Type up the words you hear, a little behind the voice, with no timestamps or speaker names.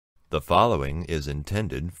The following is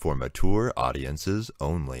intended for mature audiences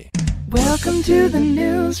only. Welcome to the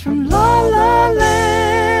news from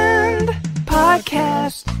Lalaland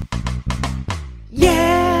podcast.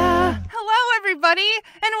 Yeah! Hello, everybody,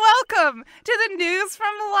 and welcome to the news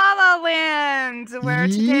from Lalaland, where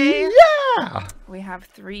today we have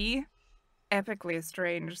three epically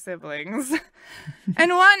estranged siblings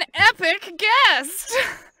and one epic guest.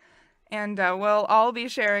 And we'll all be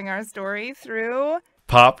sharing our story through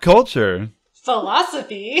pop culture,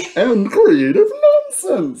 philosophy, and creative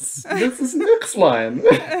nonsense. This is Nick's line.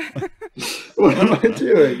 What am I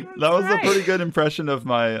doing? That was a pretty good impression of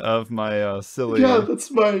my silly. Yeah,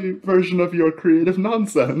 that's my version of your creative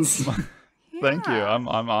nonsense. Thank you. I'm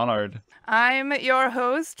honored. I'm your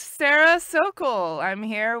host, Sarah Sokol. I'm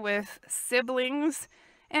here with siblings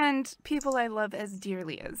and people I love as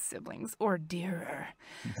dearly as siblings, or dearer.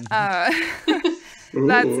 That's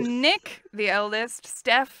Nick, the eldest,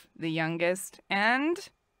 Steph, the youngest, and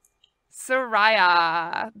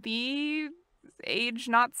Sorayah, the age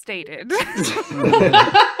not stated.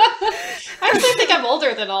 I actually think I'm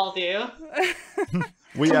older than all of you.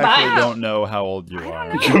 We actually don't know how old you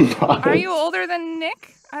are. Are you older than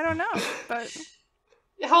Nick? I don't know, but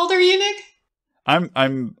how old are you, Nick?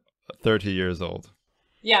 I'm 30 years old.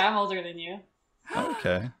 Yeah, I'm older than you.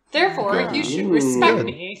 Okay. Therefore, you should respect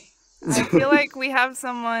me. I feel like we have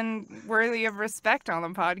someone worthy of respect on the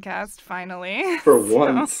podcast, finally. For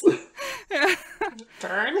once.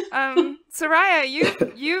 Burn.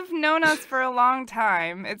 Sorayah, you've known us for a long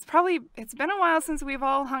time. It's been a while since we've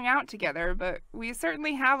all hung out together, but we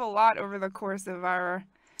certainly have a lot over the course of our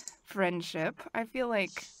friendship. I feel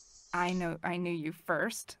like I knew you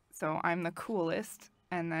first, so I'm the coolest.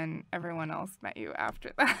 And then everyone else met you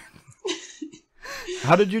after that.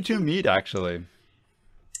 How did you two meet, actually?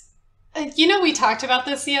 We talked about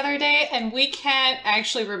this the other day, and we can't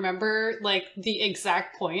actually remember, the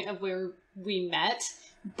exact point of where we met.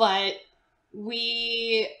 But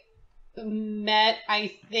we met,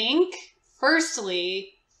 I think, firstly,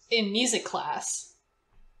 in music class.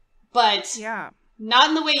 But not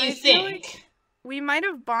in the way you think. We might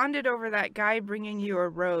have bonded over that guy bringing you a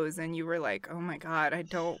rose, and you were like, oh my god, I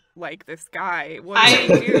don't like this guy. What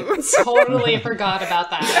do I do? Totally forgot about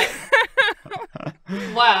that.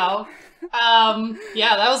 Wow.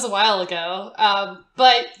 Yeah, that was a while ago.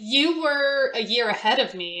 But you were a year ahead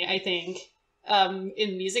of me, I think,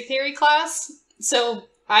 in music theory class. So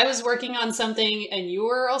I was working on something, and you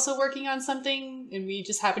were also working on something, and we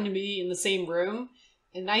just happened to be in the same room.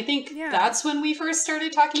 And I think that's when we first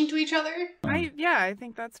started talking to each other. I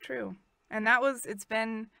think that's true. And it's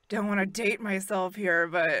been, don't want to date myself here,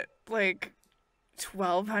 but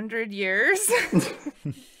 1,200 years.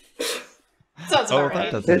 Sounds about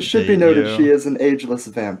right. It should be noted she is an ageless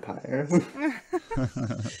vampire.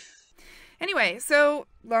 Anyway, so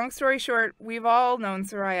long story short, we've all known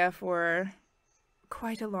Sorayah for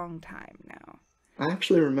quite a long time now. I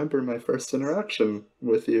actually remember my first interaction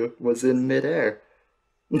with you was in midair.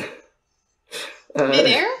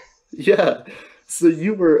 Midair? Yeah. So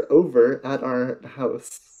you were over at our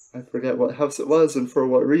house. I forget what house it was and for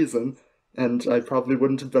what reason, and I probably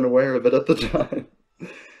wouldn't have been aware of it at the time.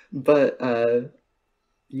 But, I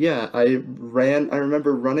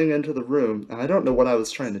remember running into the room. I don't know what I was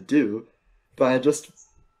trying to do, but I just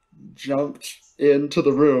jumped into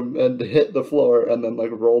the room and hit the floor and then,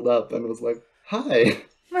 rolled up and was like, hi,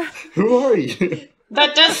 who are you?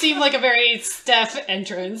 That does seem like a very Steph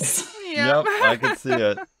entrance. Yep, I could see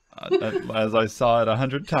it. As I saw it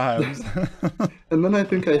 100 times. And then I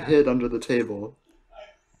think I hid under the table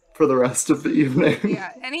for the rest of the evening.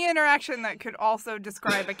 Yeah, any interaction that could also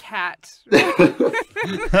describe a cat.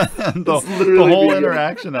 the whole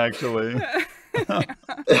interaction, actually.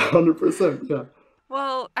 100%, yeah.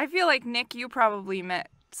 Well, I feel like, Nick, you probably met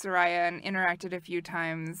Sorayah and interacted a few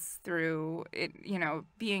times through it,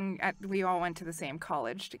 we all went to the same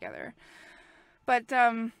college together. But,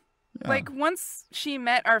 once she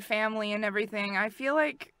met our family and everything, I feel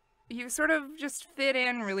like you sort of just fit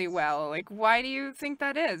in really well. Why do you think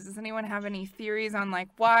that is? Does anyone have any theories on,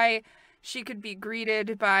 why she could be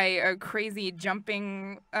greeted by a crazy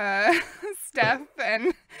jumping Steph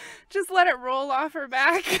and just let it roll off her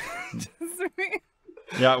back?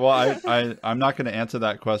 Yeah, well, I'm not going to answer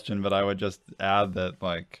that question, but I would just add that,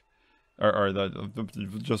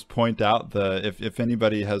 just point out if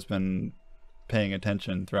anybody has been paying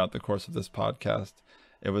attention throughout the course of this podcast,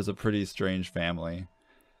 it was a pretty strange family.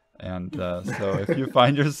 And so if you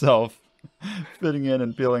find yourself fitting in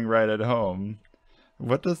and feeling right at home,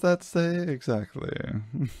 what does that say exactly?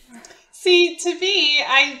 See, to me,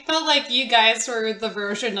 I felt like you guys were the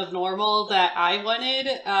version of normal that I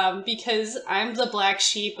wanted, because I'm the black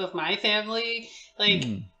sheep of my family. Like,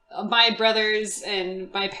 my brothers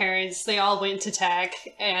and my parents, they all went to tech,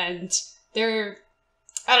 and they're,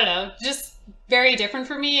 I don't know, just very different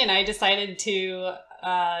from me, and I decided to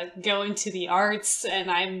go into the arts,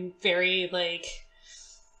 and I'm very, like,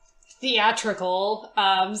 theatrical,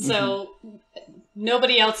 so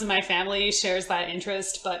nobody else in my family shares that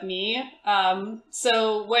interest but me.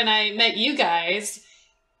 So when I met you guys,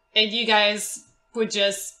 and you guys would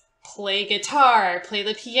just play guitar, play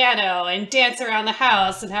the piano, and dance around the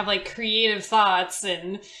house, and have, like, creative thoughts,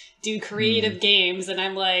 and do creative games, and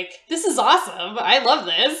I'm like, this is awesome, I love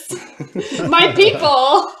this, my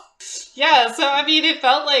people! Yeah, so, I mean, it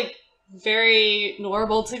felt, like, very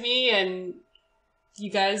normal to me, and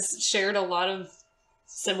you guys shared a lot of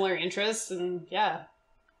similar interests, and yeah.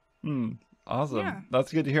 Awesome. Yeah.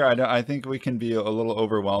 That's good to hear. I think we can be a little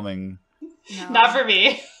overwhelming. No. Not for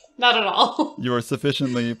me. Not at all. You are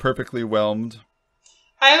sufficiently perfectly whelmed.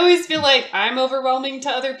 I always feel like I'm overwhelming to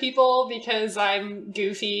other people because I'm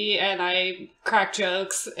goofy and I crack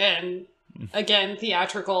jokes and, again,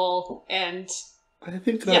 theatrical, and I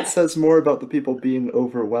think that says more about the people being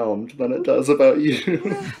overwhelmed than it does about you.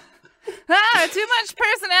 Too much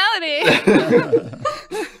personality.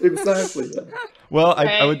 Exactly. Yeah. Well,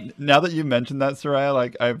 I would, now that you mentioned that, Sorayah,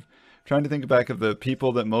 like, I'm trying to think back of the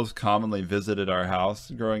people that most commonly visited our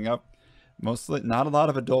house growing up. Mostly, not a lot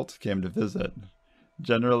of adults came to visit.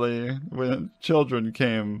 Generally, when children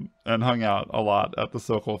came and hung out a lot at the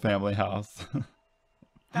Sokol family house.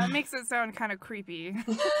 That makes it sound kind of creepy.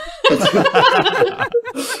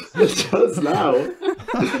 It does now.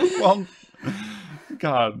 Well,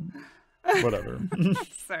 God, whatever.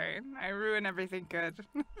 Sorry, I ruin everything good.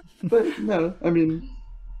 But no, I mean,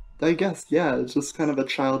 I guess, yeah, it's just kind of a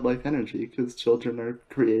childlike energy because children are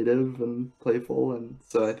creative and playful, and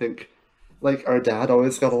so I think, like, our dad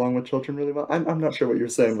always got along with children really well. I'm not sure what you're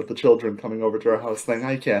saying with the children coming over to our house thing.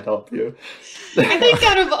 I can't help you. I think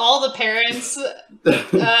out of all the parents,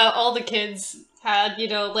 all the kids had, you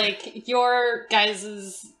know, like, your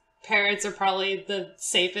guys' parents are probably the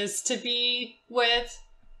safest to be with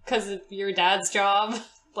because of your dad's job.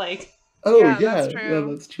 Like, Oh, Yeah, yeah, that's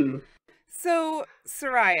true. that's true. So,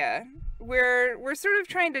 Sorayah, we're sort of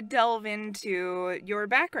trying to delve into your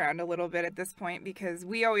background a little bit at this point because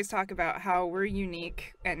we always talk about how we're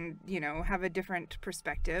unique and, you know, have a different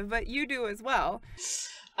perspective, but you do as well.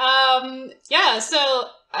 yeah, so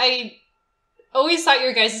I always thought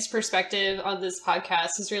your guys' perspective on this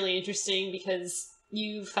podcast was really interesting because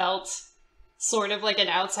you felt sort of like an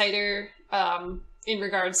outsider in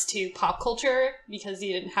regards to pop culture because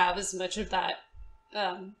you didn't have as much of that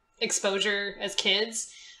exposure as kids.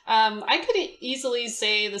 I could easily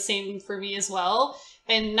say the same for me as well,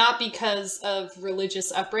 and not because of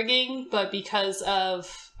religious upbringing, but because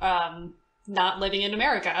of not living in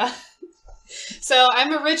America. So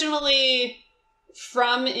I'm originally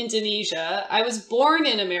from Indonesia. I was born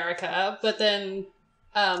in America, but then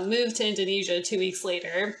moved to Indonesia 2 weeks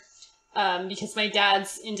later because my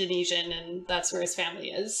dad's Indonesian and that's where his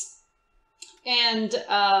family is. And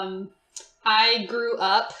I grew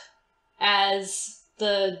up as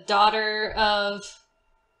the daughter of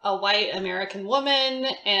a white American woman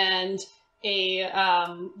and a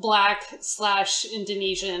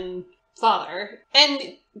black/Indonesian father.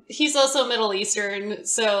 And he's also Middle Eastern,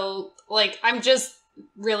 so, like, I'm just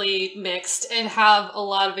really mixed and have a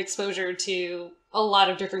lot of exposure to a lot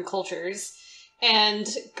of different cultures. And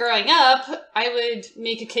growing up, I would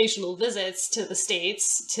make occasional visits to the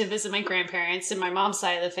States to visit my grandparents and my mom's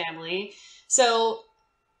side of the family. So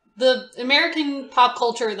the American pop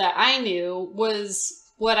culture that I knew was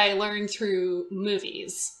what I learned through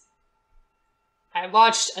movies. I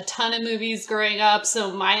watched a ton of movies growing up,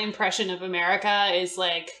 so my impression of America is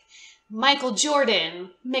like Michael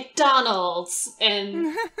Jordan, McDonald's,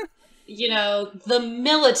 and, you know, the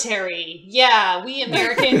military. Yeah, we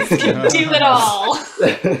Americans can do it all.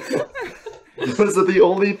 Those are the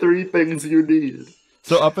only three things you need.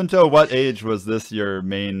 So up until what age was this your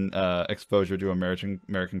main exposure to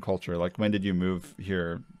American culture? Like, when did you move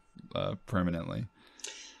here permanently?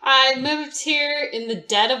 I moved here in the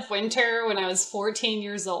dead of winter when I was 14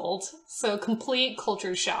 years old. So complete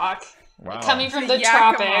culture shock. Wow. Coming from the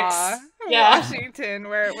Yakima, tropics. Yeah. Washington,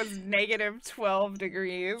 where it was negative 12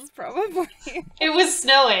 degrees, probably. It was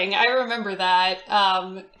snowing. I remember that.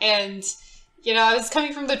 And, you know, I was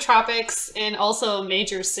coming from the tropics and also a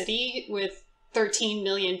major city with 13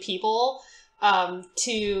 million people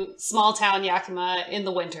to small town Yakima in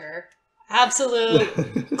the winter.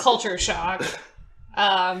 Absolute culture shock.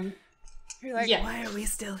 You're like, Yeah. why are we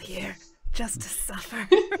still here? Just to suffer.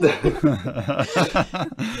 We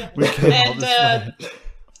came all And this way.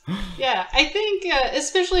 yeah, I think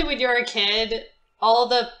especially when you're a kid, all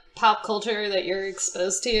the pop culture that you're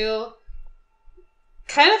exposed to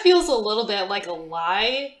kind of feels a little bit like a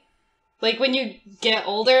lie. Like when you get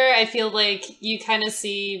older, I feel like you kind of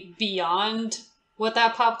see beyond what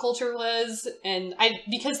that pop culture was, and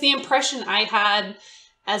because the impression I had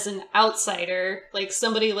as an outsider, like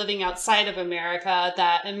somebody living outside of America,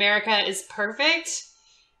 that America is perfect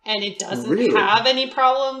and it doesn't Really? have any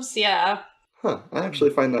problems. Yeah. Huh, I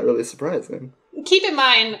actually find that really surprising. Keep in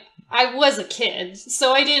mind, I was a kid,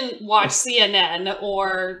 so I didn't watch CNN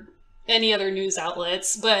or any other news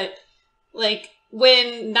outlets, but like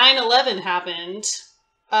when 9/11 happened,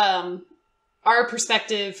 our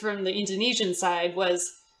perspective from the Indonesian side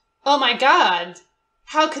was, oh my god,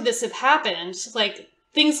 how could this have happened? Like,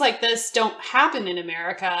 things like this don't happen in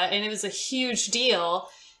America, and it was a huge deal.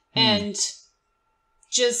 And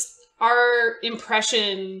just our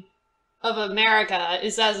impression of America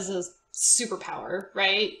is as a superpower,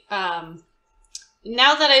 right?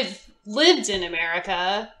 Now that I've lived in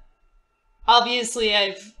America, obviously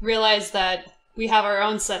I've realized that we have our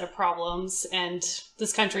own set of problems, and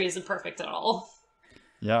this country isn't perfect at all.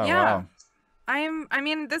 Yeah, Yeah. wow. I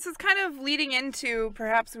mean, this is kind of leading into,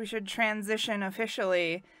 perhaps we should transition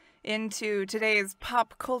officially into today's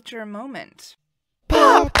pop culture moment.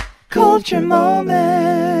 Pop culture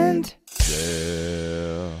moment.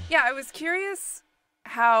 Yeah, I was curious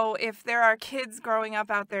how, if there are kids growing up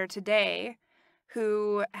out there today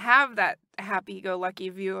who have that happy-go-lucky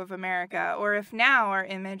view of America, or if now our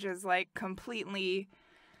image is like completely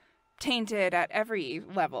tainted at every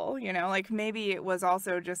level, you know, like maybe it was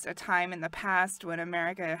also just a time in the past when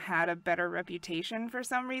America had a better reputation for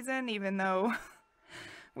some reason, even though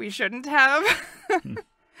we shouldn't have.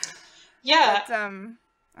 Yeah. But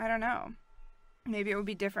I don't know. Maybe it would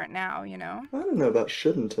be different now, you know? I don't know about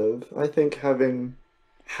shouldn't have. I think having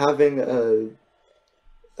a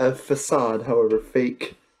facade, however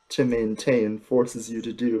fake, to maintain forces you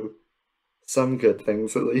to do some good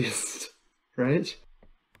things at least, right?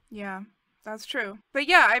 Yeah, that's true. But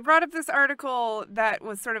yeah, I brought up this article that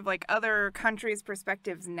was sort of like other countries'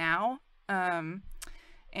 perspectives now. And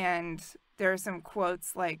there are some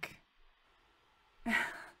quotes like,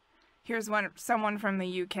 here's someone from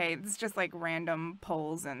the UK. It's just like random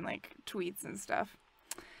polls and like tweets and stuff.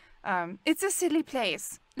 It's a silly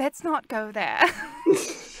place. Let's not go there.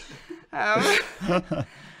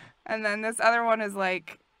 And then this other one is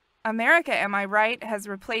like, America, am I right, has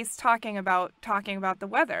replaced talking about the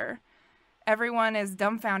weather. Everyone is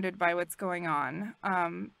dumbfounded by what's going on.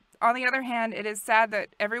 On the other hand, it is sad that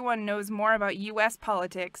everyone knows more about U.S.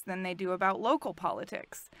 politics than they do about local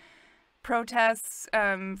politics. Protests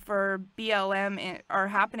for BLM are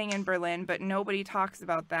happening in Berlin, but nobody talks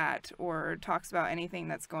about that or talks about anything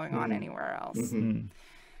that's going on anywhere else. Mm-hmm.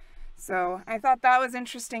 So I thought that was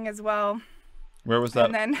interesting as well. Where was that?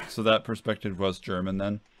 And then, So that perspective was German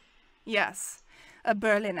then? yes, a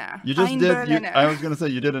Berliner. You just Ein did. Berliner. I was gonna say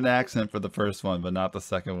you did an accent for the first one, but not the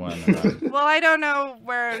second one. Well, I don't know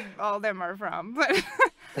where all them are from,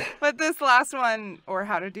 but this last one, or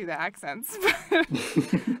how to do the accents, but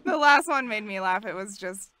the last one made me laugh. It was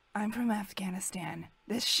just, I'm from Afghanistan.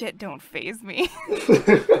 This shit don't faze me.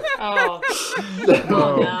 Oh.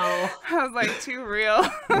 Oh no. I was like, too real.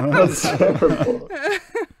 That's terrible.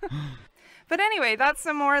 But anyway, that's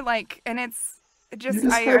some more like, and it's just, You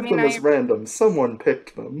just I have mean, them as random. Someone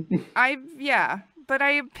picked them. but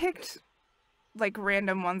I picked like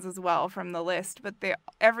random ones as well from the list, but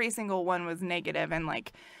every single one was negative and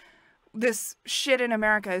like, this shit in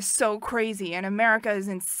America is so crazy and America is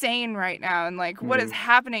insane right now and like what is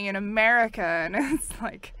happening in America, and it's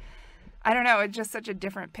like, I don't know, it's just such a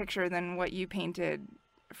different picture than what you painted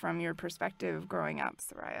from your perspective growing up,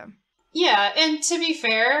 Sorayah. Yeah, and to be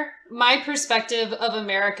fair, my perspective of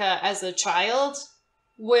America as a child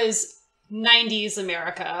was 90s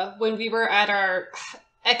America, when we were at our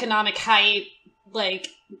economic height, like,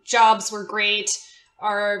 jobs were great,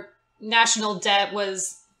 our national debt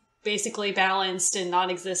was basically balanced and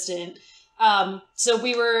non-existent.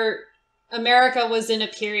 America was in a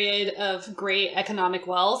period of great economic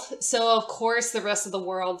wealth. So of course the rest of the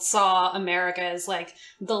world saw America as like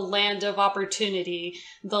the land of opportunity,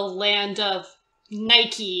 the land of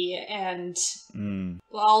Nike and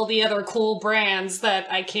all the other cool brands that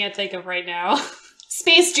I can't think of right now.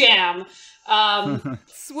 Space Jam.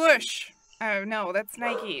 Swoosh. Oh no, that's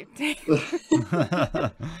Nike.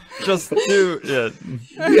 Just do it.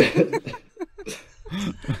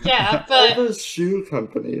 Yeah, All but those shoe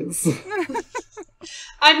companies.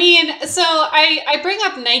 I mean, so I bring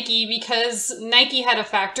up Nike because Nike had a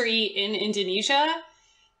factory in Indonesia,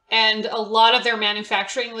 and a lot of their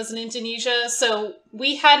manufacturing was in Indonesia. So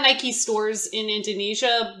we had Nike stores in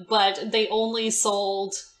Indonesia, but they only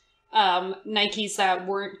sold Nikes that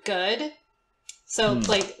weren't good. So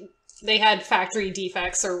like they had factory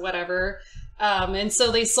defects or whatever. And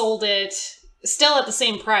so they sold it still at the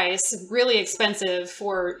same price, really expensive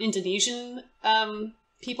for Indonesian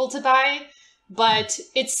people to buy, but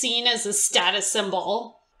it's seen as a status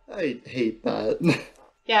symbol. I hate that.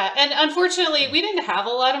 Yeah, and unfortunately, we didn't have a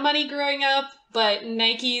lot of money growing up, but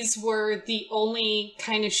Nikes were the only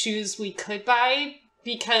kind of shoes we could buy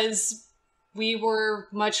because we were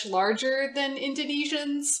much larger than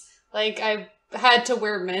Indonesians. Like, I had to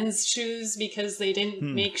wear men's shoes because they didn't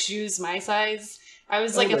make shoes my size. I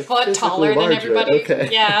was like a foot taller than everybody. Okay.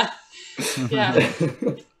 Yeah. Yeah.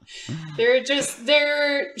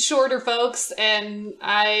 They're shorter folks, and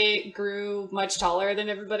I grew much taller than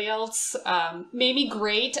everybody else. Made me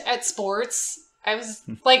great at sports. I was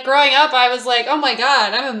like, growing up, I was like, oh my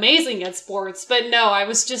god, I'm amazing at sports. But no, I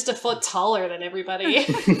was just a foot taller than everybody.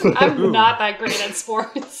 I'm not that great at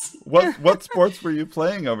sports. What sports were you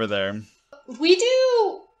playing over there? We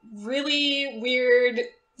do really weird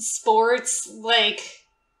sports, like,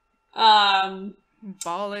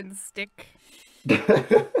 ball and stick.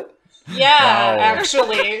 Yeah, Wow.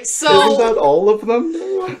 Actually. So Isn't that all of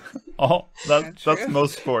them? That's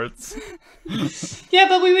most sports. yeah,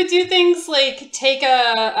 but we would do things like take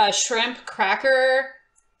a shrimp cracker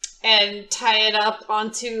and tie it up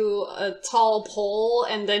onto a tall pole,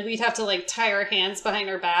 and then we'd have to like tie our hands behind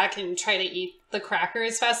our back and try to eat the cracker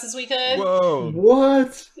as fast as we could. Whoa.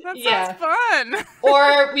 What? That Yeah. sounds fun.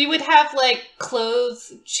 Or we would have like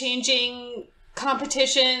clothes changing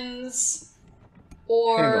competitions. Hang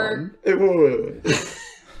Or on. Wait.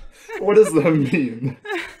 What does that mean?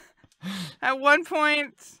 At one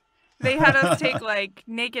point, they had us take like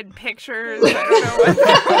naked pictures. I don't know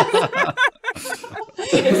what.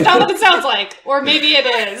 it's not what it sounds like. Or maybe it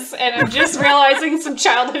is. And I'm just realizing some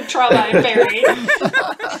childhood trauma I'm buried.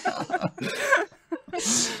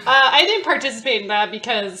 I didn't participate in that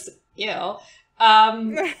because, you know.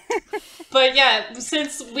 But yeah,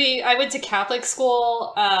 since I went to Catholic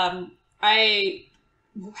school, I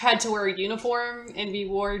had to wear a uniform, and we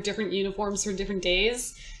wore different uniforms for different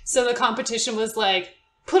days. So the competition was like,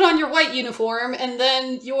 put on your white uniform and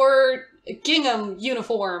then your gingham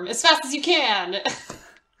uniform as fast as you can.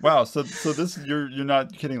 Wow, so this you're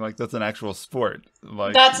not kidding, like that's an actual sport.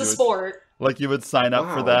 Like That's a sport. Like you would sign up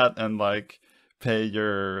for Wow. that and like pay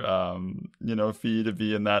your fee to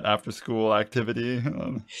be in that after school activity.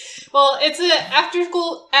 Well, it's a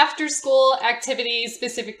after school activity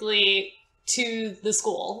specifically to the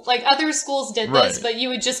school. Like other schools did this, Right. but you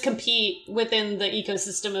would just compete within the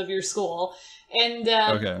ecosystem of your school. And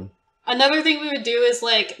Okay. another thing we would do is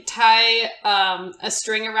like tie a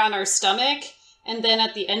string around our stomach, and then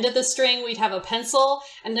at the end of the string we'd have a pencil,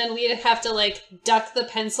 and then we'd have to like duck the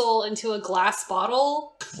pencil into a glass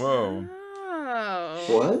bottle. Whoa. Oh.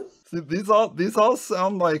 What? See, these all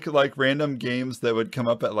sound like random games that would come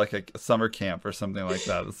up at like a summer camp or something like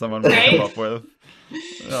that someone would Right? come up with.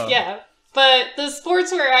 Yeah. But the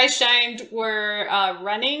sports where I shined were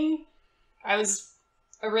running. I was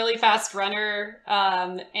a really fast runner,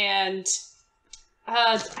 and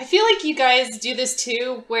I feel like you guys do this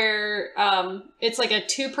too, where it's like a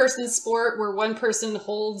two-person sport where one person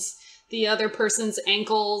holds the other person's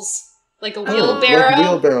ankles like a wheelbarrow. Like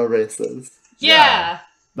wheelbarrow races. Yeah.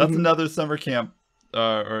 That's another summer camp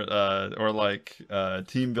or like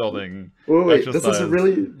team building. Wait, exercise.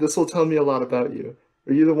 this will tell me a lot about you.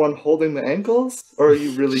 Are you the one holding the ankles, or are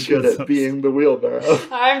you really good Jesus. at being the wheelbarrow?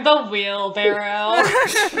 I'm the wheelbarrow.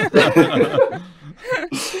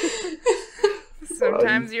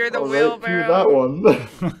 Sometimes you're the All right, do wheelbarrow. that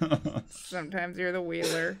one. Sometimes you're the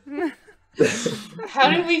wheeler. How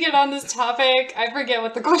did we get on this topic? I forget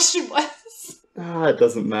what the question was. It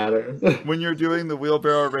doesn't matter. When you're doing the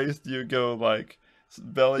wheelbarrow race, do you go like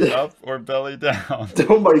belly up or belly down?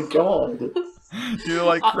 Oh my god. Do you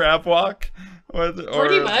like crab walk?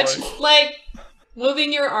 Pretty much. Like,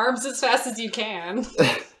 moving your arms as fast as you can.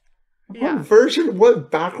 Yeah.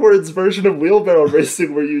 What backwards version of wheelbarrow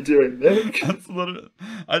racing were you doing, Nick? That's literally,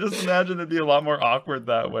 I just imagine it'd be a lot more awkward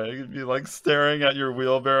that way. You'd be like staring at your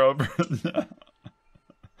wheelbarrow.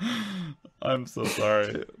 I'm so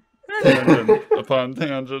sorry. Tangent upon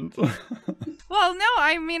tangent. Well, no,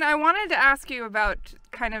 I mean, I wanted to ask you about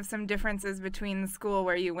kind of some differences between the school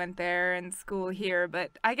where you went there and school here,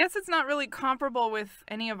 but I guess it's not really comparable with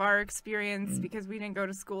any of our experience because we didn't go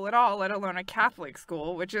to school at all, let alone a Catholic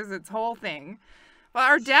school, which is its whole thing. Well,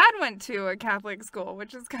 our dad went to a Catholic school,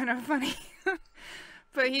 which is kind of funny.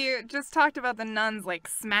 But he just talked about the nuns like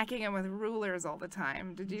smacking him with rulers all the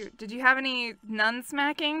time. Did you have any nun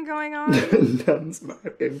smacking going on? Nun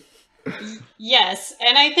smacking. Yes,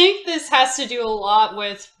 and I think this has to do a lot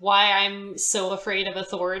with why I'm so afraid of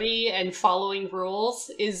authority and following rules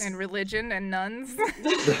And religion and nuns.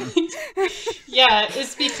 Yeah,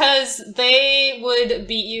 it's because they would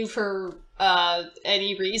beat you for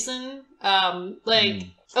any reason.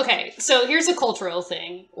 Okay, so here's a cultural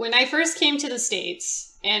thing. When I first came to the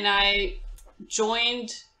States and I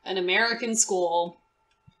joined an American school,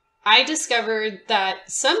 I discovered that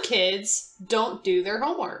some kids don't do their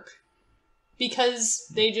homework because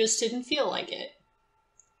they just didn't feel like it.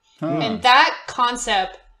 Huh. And that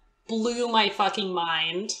concept blew my fucking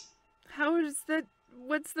mind. How is that?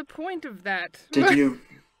 What's the point of that? Did you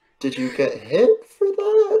get hit for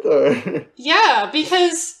that, or? Yeah,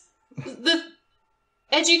 because the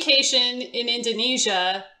education in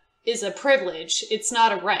Indonesia is a privilege. It's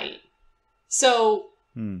not a right. So,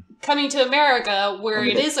 coming to America, where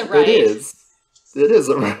it is a right... It is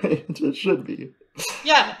a right. It should be.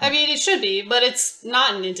 Yeah, I mean, it should be, but it's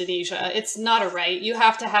not in Indonesia. It's not a right. You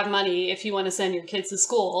have to have money if you want to send your kids to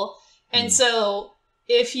school. And so,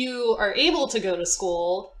 if you are able to go to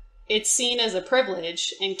school, it's seen as a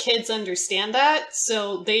privilege, and kids understand that,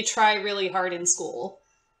 so they try really hard in school.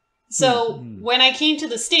 So, when I came to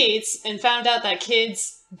the States and found out that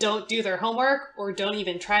kids don't do their homework or don't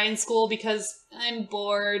even try in school because I'm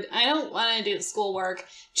bored, I don't want to do schoolwork,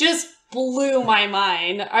 just blew my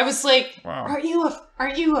mind. I was like, Wow. aren't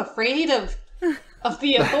you afraid of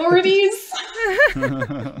the authorities?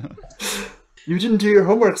 You didn't do your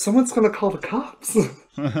homework. Someone's gonna call the cops.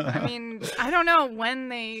 I mean, I don't know when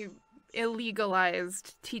they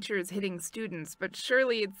illegalized teachers hitting students, but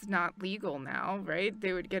surely it's not legal now, right?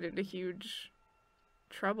 They would get into huge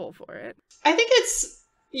trouble for it. I think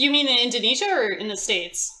you mean in Indonesia or in the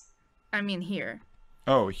States? I mean, here.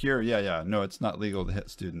 Oh, here, yeah. No, it's not legal to hit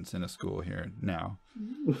students in a school here now.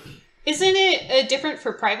 Isn't it different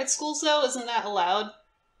for private schools, though? Isn't that allowed?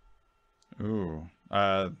 Ooh.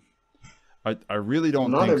 I really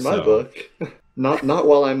don't Not think in my so. book. Not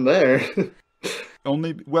while I'm there.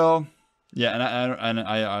 Only, well, yeah, and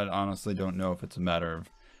I honestly don't know if it's a matter of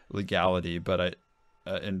legality, but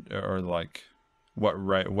or like what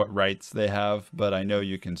rights they have, but I know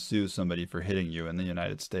you can sue somebody for hitting you in the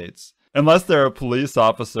United States. Unless they're a police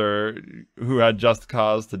officer who had just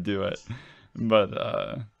cause to do it.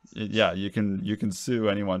 But yeah, you can sue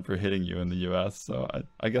anyone for hitting you in the US. So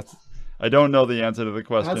I guess I don't know the answer to the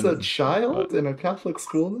question. As a child in a Catholic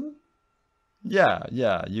school, though?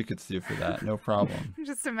 Yeah, you could sue for that, no problem. I'm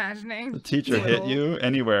just imagining. The teacher hit you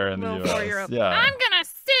anywhere in the Little US. 4-year-old. Yeah. I'm gonna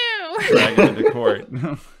sue! Drag it into court.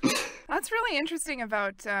 That's really interesting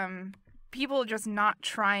about people just not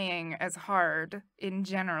trying as hard in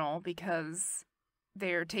general because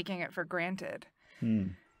they're taking it for granted. I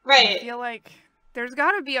Right. feel like there's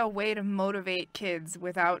got to be a way to motivate kids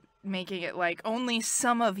without making it like only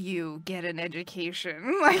some of you get an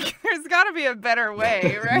education. Like, there's got to be a better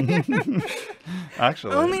way, right?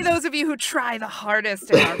 Actually. Only those of you who try the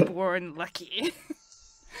hardest and are born lucky.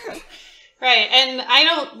 Right. And I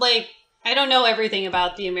don't know everything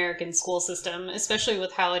about the American school system, especially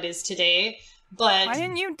with how it is today. But Why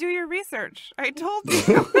didn't you do your research? I told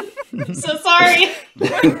you. I'm so sorry.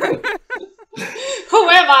 Who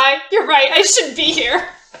am I? You're right. I shouldn't be here.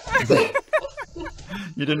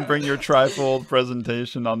 You didn't bring your trifold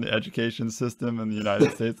presentation on the education system in the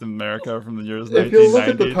United States of America from the years If you look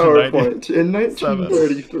at the 1990 to 90. PowerPoint, in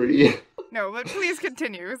 1933... No, but please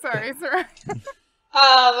continue. Sorry.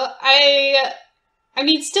 I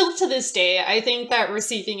mean, still to this day, I think that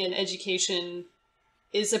receiving an education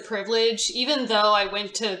is a privilege. Even though I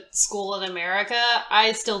went to school in America,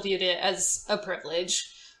 I still viewed it as a privilege.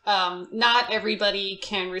 Not everybody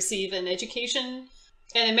can receive an education,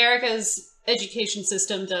 and America's education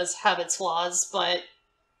system does have its flaws, but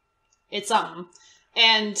it's something.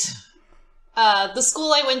 And the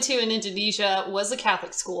school I went to in Indonesia was a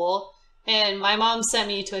Catholic school, and my mom sent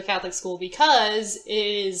me to a Catholic school because it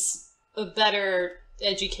is a better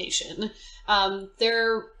education.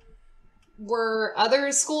 There were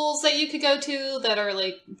other schools that you could go to that are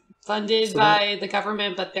like funded by the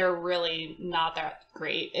government, but they're really not that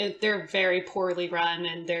great. They're very poorly run,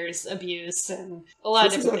 and there's abuse and a lot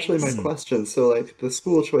of different things. This is actually my question. So, like, the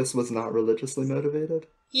school choice was not religiously motivated?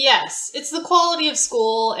 Yes, it's the quality of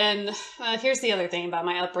school, and here's the other thing about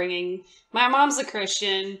my upbringing. My mom's a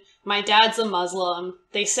Christian, my dad's a Muslim,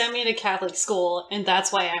 they sent me to Catholic school, and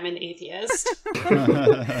that's why I'm an atheist.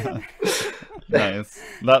 Nice.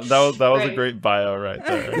 That was a Right. great bio right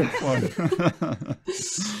there.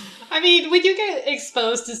 I mean, when you get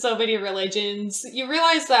exposed to so many religions, you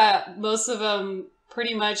realize that most of them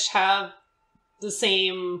pretty much have the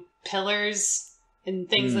same pillars and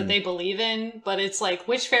things that they believe in, but it's like,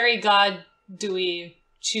 which fairy god do we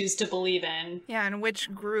choose to believe in? Yeah, and which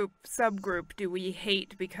subgroup do we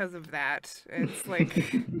hate because of that? It's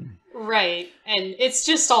like... Right, and it's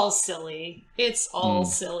just all silly. It's all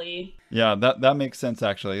silly. Yeah, that makes sense,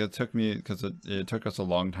 actually. It took me, because it took us a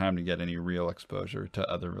long time to get any real exposure to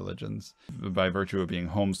other religions, by virtue of being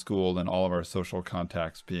homeschooled and all of our social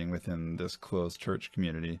contacts being within this closed church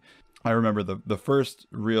community. I remember the first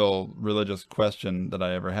real religious question that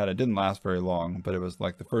I ever had. It didn't last very long, but it was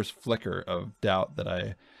like the first flicker of doubt that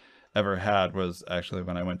I ever had was actually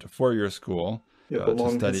when I went to four-year school. You have a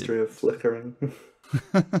long history of flickering.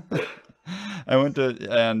 I went to,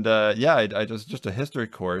 and I just a history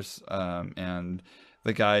course, and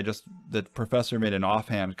the professor made an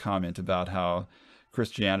offhand comment about how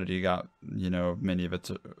Christianity got, many of its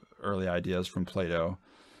early ideas from Plato,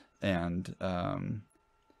 and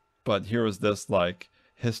but here was this like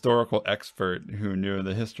historical expert who knew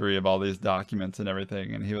the history of all these documents and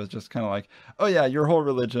everything, and he was just kind of like, oh yeah, your whole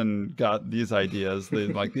religion got these ideas,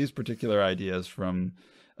 these particular ideas from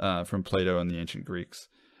Plato and the ancient Greeks.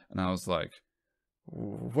 And I was like,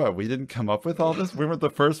 what, we didn't come up with all this? We weren't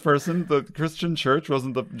the first person, the Christian church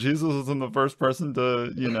Jesus wasn't the first person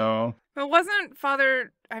to, But wasn't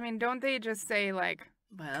don't they just say like,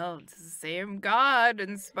 well, it's the same God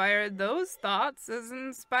inspired those thoughts as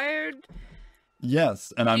inspired...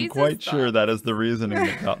 Yes, and I'm Jesus quite sure thoughts. that is the reasoning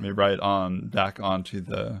that got me back onto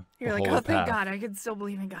the You're like, whole oh, thank path. God, I can still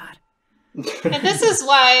believe in God. And this is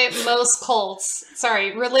why most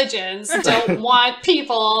religions don't want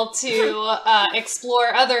people to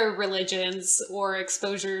explore other religions or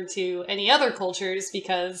exposure to any other cultures,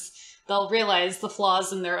 because they'll realize the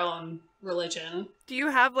flaws in their own religion. Do you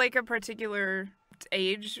have like a particular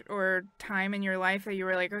age or time in your life that you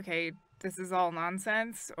were like, okay, this is all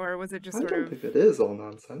nonsense? Or was it just I sort don't of... think it is all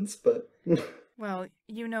nonsense, but... Well,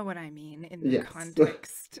 you know what I mean in the Yes.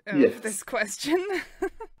 context of Yes. this question.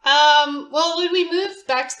 Well, when we moved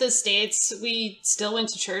back to the States, we still went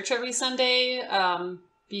to church every Sunday,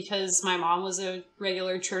 because my mom was a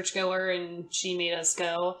regular churchgoer and she made us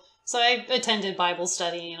go. So I attended Bible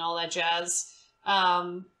study and all that jazz.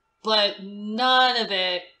 But none of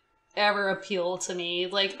it ever appealed to me.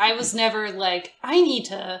 Like, I was never like, I need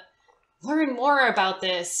to learn more about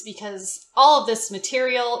this because all of this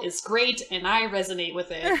material is great and I resonate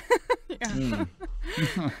with it.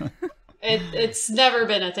 It's never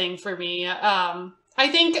been a thing for me. I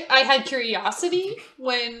think I had curiosity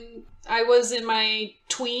when I was in my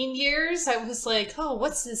tween years. I was like, oh,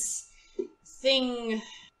 what's this thing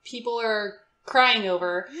people are crying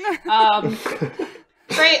over?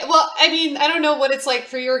 Right. Well, I mean, I don't know what it's like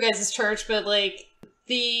for your guys' church, but like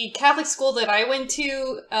the Catholic school that I went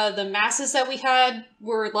to, the masses that we had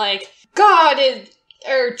were like,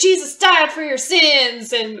 or Jesus died for your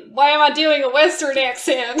sins, and why am I doing a Western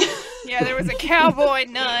accent? Yeah, there was a cowboy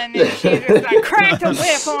nun, and she just like cracked a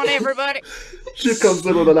whip on everybody. She comes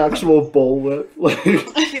in with an actual bullwhip.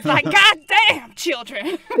 She's like, God damn,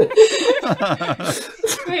 children.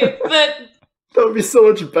 Right, but That would be so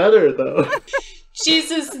much better, though.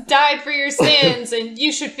 Jesus died for your sins, and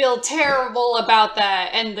you should feel terrible about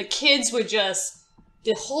that. And the kids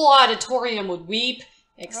the whole auditorium would weep,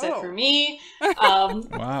 except for me.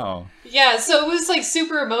 Wow. Yeah, so it was like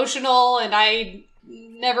super emotional, and I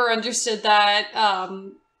never understood that.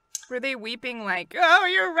 Were they weeping like, oh,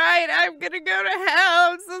 you're right, I'm gonna go to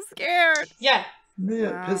hell, I'm so scared? Yeah.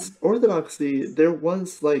 Yeah, because Orthodoxy, there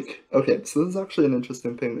was like, okay, so this is actually an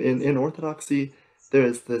interesting thing. In Orthodoxy, there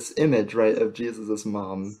is this image, right, of Jesus'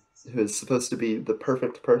 mom, who is supposed to be the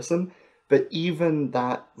perfect person, but even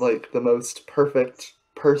that, like, the most perfect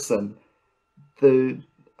person,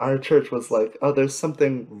 our church was like, oh, there's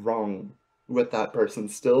something wrong with that person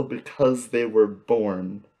still because they were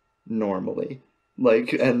born normally,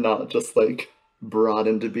 like, and not just, like, brought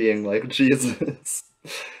into being like Jesus.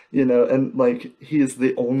 And like, he's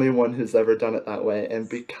the only one who's ever done it that way, and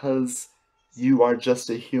because you are just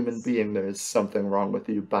a human being, there is something wrong with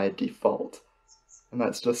you by default. And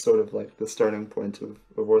that's just sort of like the starting point of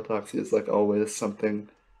Orthodoxy, is like always something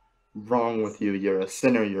wrong with you. You're a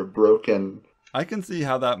sinner, you're broken. I can see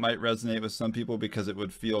how that might resonate with some people because it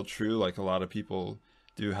would feel true. Like a lot of people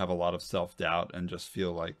do have a lot of self-doubt and just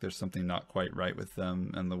feel like there's something not quite right with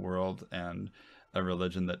them and the world, and a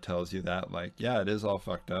religion that tells you that, like, yeah, it is all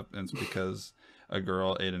fucked up, and it's because a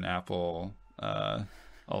girl ate an apple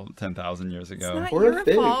 10,000 years It's ago. not Or a your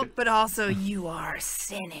fig. fault, but also you are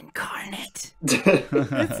sin incarnate.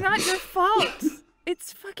 It's not your fault.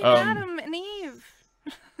 It's fucking Adam and Eve.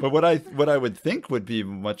 But what I would think would be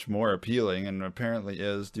much more appealing, and apparently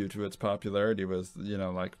is due to its popularity, was, you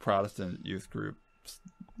know, like Protestant youth groups,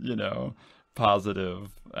 you know, positive,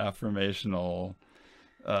 affirmational,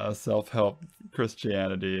 self-help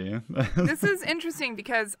Christianity. This is interesting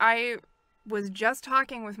because I was just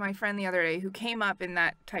talking with my friend the other day who came up in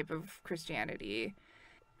that type of Christianity.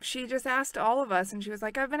 She just asked all of us, and she was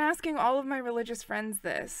like, I've been asking all of my religious friends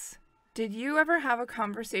this. Did you ever have a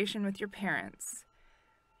conversation with your parents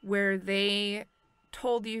where they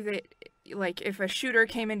told you that, like, if a shooter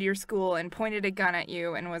came into your school and pointed a gun at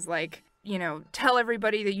you and was like, you know, tell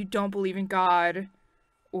everybody that you don't believe in God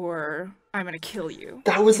or I'm going to kill you?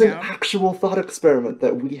 That was you an know? actual thought experiment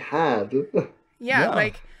that we had. Yeah,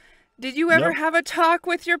 like, did you ever have a talk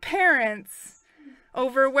with your parents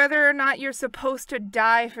over whether or not you're supposed to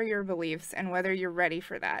die for your beliefs and whether you're ready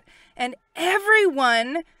for that? And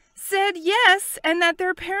everyone said yes, and that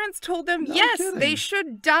their parents told them yes, kidding. they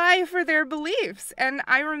should die for their beliefs. And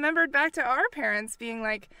I remembered back to our parents being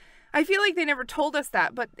like, I feel like they never told us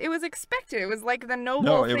that, but it was expected. It was like the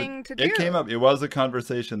noble thing to do. It came up. It was a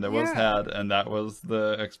conversation that was Yeah. had, and that was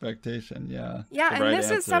the expectation. Yeah. Yeah, The and right this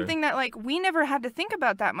is answer. something that, like, we never had to think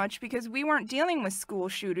about that much because we weren't dealing with school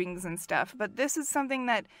shootings and stuff. But this is something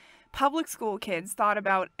that public school kids thought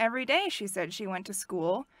about every day. She said she went to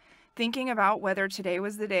school thinking about whether today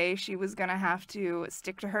was the day she was going to have to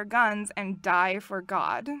stick to her guns and die for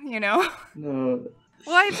God, you know? No.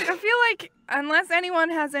 Well, I feel like unless anyone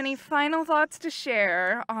has any final thoughts to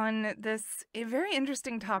share on this very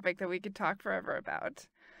interesting topic that we could talk forever about,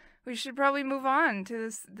 we should probably move on to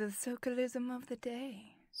the Sokolism of the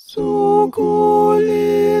day. Sokolism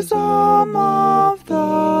of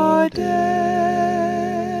the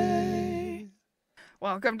day.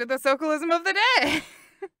 Welcome to the Sokolism of the day.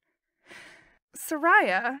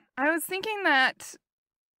 Sorayah, I was thinking that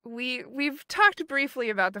we've talked briefly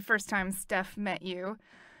about the first time Steph met you,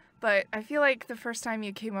 but I feel like the first time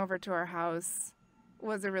you came over to our house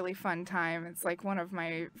was a really fun time. It's like one of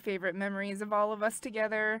my favorite memories of all of us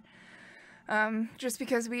together. Just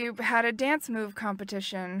because we had a dance move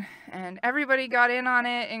competition and everybody got in on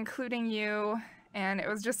it, including you, and it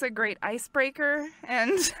was just a great icebreaker,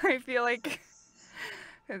 and I feel like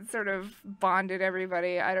it sort of bonded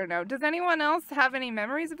everybody. I don't know. Does anyone else have any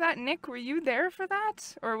memories of that? Nick, were you there for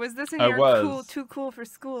that? Or was this in I your was. too cool for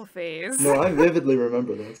school phase? No, I vividly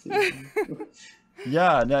remember this.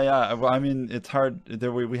 Yeah. Well, I mean, it's hard.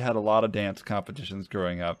 We had a lot of dance competitions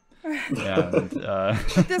growing up, and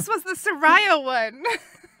This was the Sorayah one.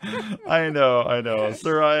 I know.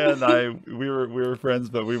 Sorayah and I, we were friends,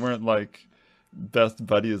 but we weren't like best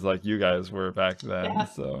buddies like you guys were back then. Yeah.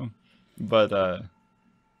 So, but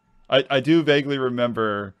I do vaguely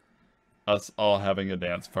remember us all having a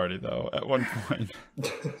dance party though at one point.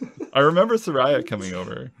 I remember Sorayah coming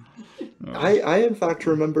over. I in fact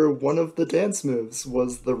remember one of the dance moves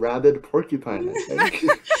was the rabid porcupine, I think.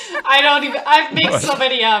 I've mixed so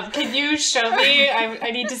many up. Can you show me?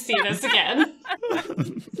 I need to see this again.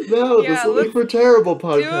 No, Yeah, this will make let's for terrible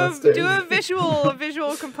podcasting. Do a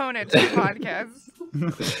visual component to the podcast.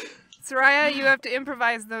 Sorayah, you have to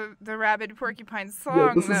improvise the rabid porcine song.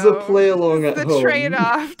 Yeah, this is though. a play along at the home.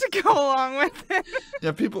 trade-off to go along with it.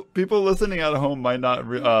 Yeah, people listening at home might not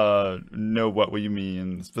know what we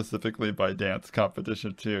mean specifically by dance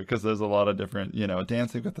competition too, because there's a lot of different,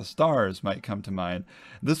 Dancing with the Stars might come to mind.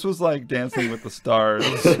 This was like Dancing with the Stars,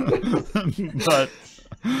 but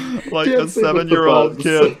like Dancing a with the 7-year-old Bugs.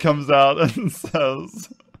 kid comes out and says,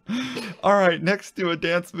 all right, next do a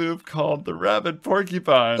dance move called the rabid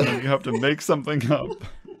porcupine, and you have to make something up.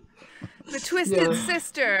 The Twisted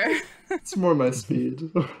Sister. It's more my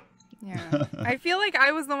speed. Yeah. I feel like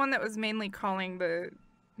I was the one that was mainly calling the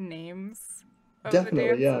names of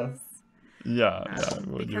Definitely, the dances. Yeah.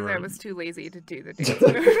 Because I was too lazy to do the dance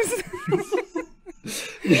moves.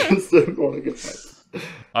 You just didn't want to get fight.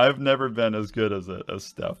 I've never been as good as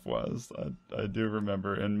Steph was. I do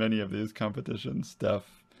remember in many of these competitions, Steph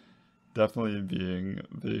definitely being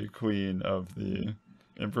the queen of the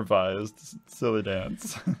improvised silly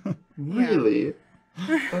dance. Really?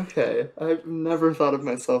 Okay. I've never thought of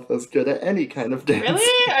myself as good at any kind of dance.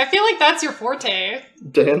 Really? I feel like that's your forte.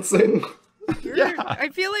 Dancing? I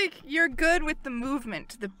feel like you're good with the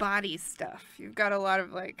movement, the body stuff. You've got a lot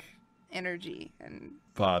of energy and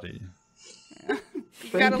Body.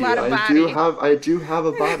 you've got a lot of body. I do have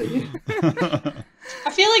a body.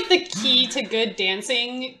 I feel like the key to good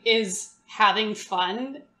dancing is having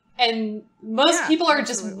fun And most people are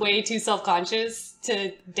just absolutely. way too self-conscious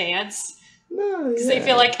to dance No, because yeah. they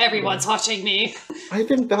feel like everyone's watching me. I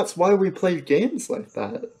think that's why we play games like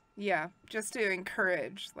that. Yeah, just to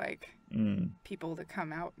encourage like people to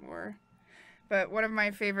come out more. But one of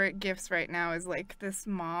my favorite gifs right now is like this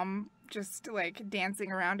mom just like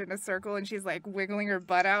dancing around in a circle, and she's like wiggling her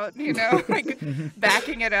butt out, you know, like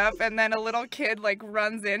backing it up, and then a little kid like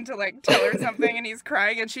runs in to like tell her something, and he's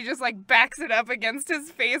crying, and she just like backs it up against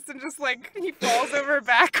his face, and just like he falls over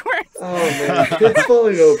backwards. Oh man, kids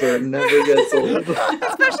falling over never gets old.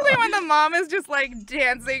 Especially when the mom is just like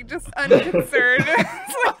dancing, just unconcerned.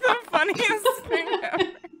 It's like the funniest thing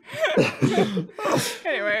ever.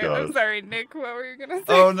 Anyway, I'm Gosh. sorry, Nick. What were you gonna say?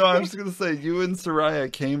 Oh no, I was just gonna say you and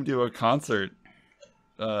Sorayah came to a concert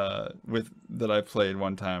that I played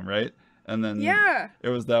one time, right? And then Yeah. that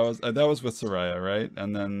was with Sorayah, right?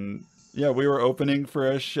 And then we were opening for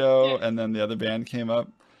a show, and then the other band came up.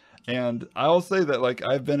 And I'll say that like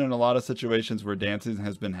I've been in a lot of situations where dancing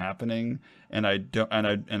has been happening, and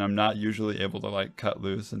I'm not usually able to like cut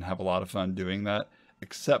loose and have a lot of fun doing that,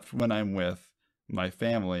 except when I'm with my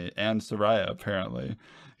family and Sorayah, apparently,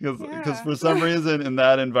 because for some reason in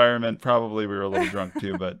that environment, probably we were a little drunk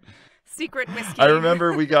too, but Secret whiskey. I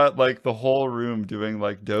remember we got like the whole room doing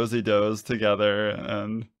like dozy does together,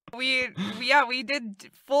 and we did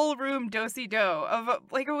full room do-si-do of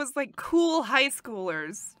like it was like cool high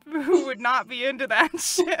schoolers who would not be into that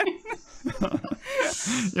shit.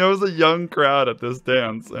 it was a young crowd at this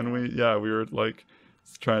dance, and we were like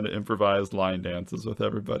trying to improvise line dances with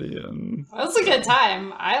everybody, and That was a good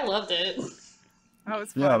time. I loved it. That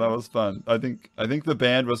was fun. yeah, that was fun. I think the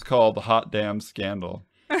band was called Hot Damn Scandal.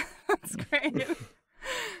 That's great.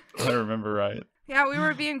 I remember right. Yeah, we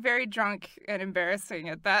were being very drunk and embarrassing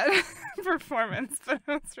at that performance, but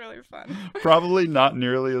it was really fun. Probably not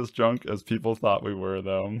nearly as drunk as people thought we were,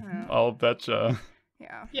 though. I'll betcha.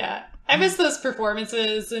 Yeah. Yeah, I miss those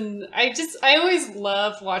performances, and I always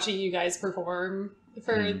love watching you guys perform.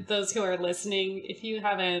 For those who are listening, if you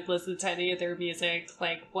haven't listened to any of their music,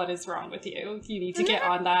 like, what is wrong with you? You need to get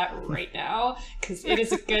on that right now, because it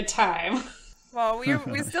is a good time. Well,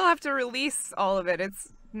 we still have to release all of it. It's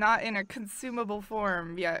not in a consumable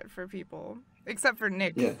form yet for people, except for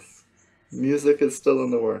Nick. Yes, music is still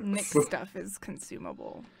in the works. Nick's stuff is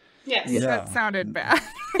consumable. Yes. Yeah. That sounded bad.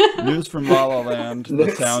 News from Lalaland, the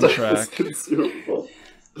Next stuff is soundtrack consumable.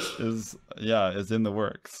 is in the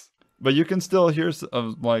works. But you can still hear some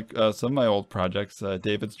of my old projects.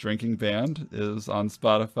 David's Drinking Band is on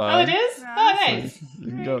Spotify. Oh, it is? Oh, nice. You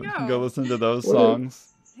can There go, you go. go listen to those What? songs.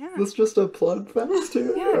 Yeah. Is this just a plug fest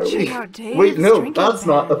here? Yeah, Are check we- out Dave's Wait, no, Drinking that's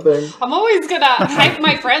not a Band. thing. I'm always gonna hype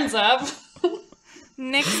my friends up.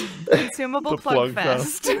 Nick's consumable The plug plug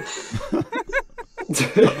fest.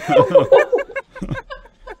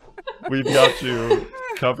 We've got you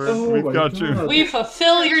covered. Oh We've my got you. God. We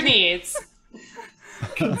fulfill your needs.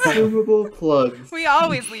 Consumable plugs. We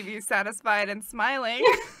always leave you satisfied and smiling.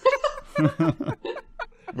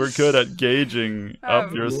 We're good at gauging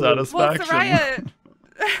up your Well, Well, satisfaction. Sorayah,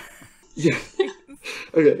 Yeah.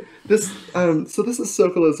 Okay. This so this is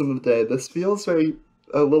Sokolism of the day. This feels very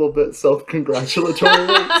a little bit self-congratulatory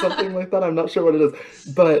or something like that. I'm not sure what it is.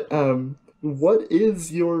 But what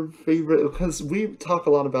is your favorite, because we talk a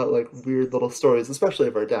lot about like weird little stories, especially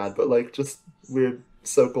of our dad, but like just weird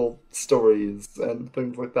Sokol stories and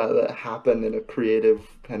things like that that happen in a creative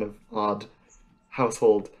kind of odd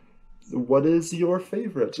household. What is your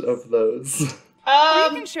favorite of those? or you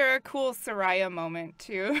can share a cool Sorayah moment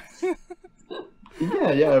too.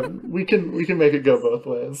 Yeah, we can make it go both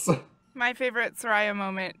ways. My favorite Sorayah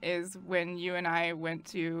moment is when you and I went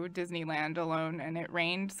to Disneyland alone and it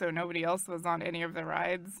rained, so nobody else was on any of the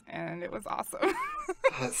rides, and it was awesome.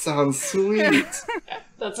 That sounds sweet.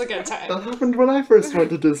 That's a good time. That happened when I first went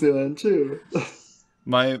to Disneyland too.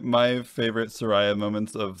 My favorite Sorayah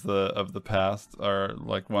moments of the past are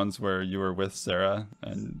like ones where you were with Sarah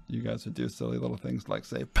and you guys would do silly little things like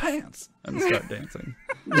say pants and start dancing.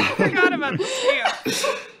 I forgot about the dance.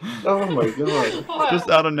 Oh my god. Just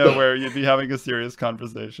out of nowhere, you'd be having a serious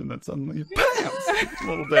conversation, then suddenly pants,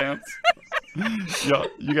 little dance. Yeah,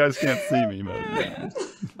 you guys can't see me, but yeah.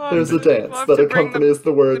 There's a dance We'll have that to bring accompanies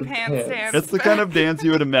the word the pants dance. It's the kind of dance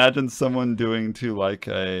you would imagine someone doing to like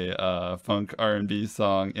a funk R&B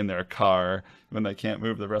song in their car when they can't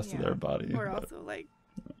move the rest of their body. Or But- also like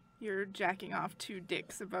you're jacking off two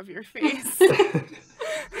dicks above your face.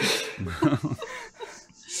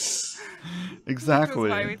 Exactly.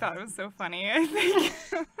 That's why we thought it was so funny, I think.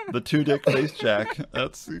 The two dick face jack.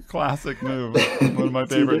 That's a classic move. One of my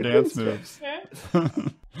favorite dance moves.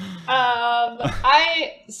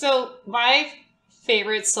 So my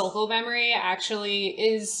favorite Sokol memory actually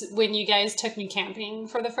is when you guys took me camping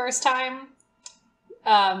for the first time.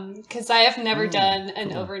 Because I have never done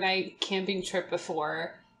an overnight camping trip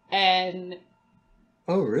before. And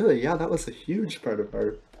Oh, really? Yeah, that was a huge part of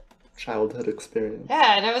our childhood experience.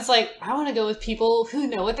 yeah, and I was like, I want to go with people who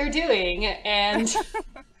know what they're doing. And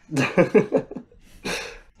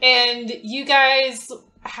and you guys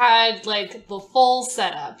had like the full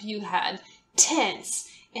setup. You had tents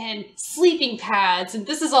and sleeping pads, and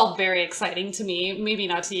this is all very exciting to me. Maybe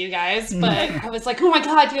not to you guys, but I was like, oh my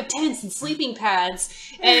god, you have tents and sleeping pads.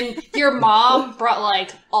 And your mom brought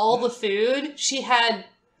like all the food. She had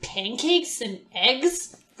pancakes and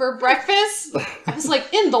eggs for breakfast. I was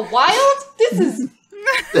like, in the wild? This is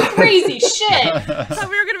crazy shit. I thought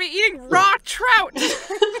we were going to be eating raw trout.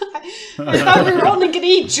 I thought we were only going to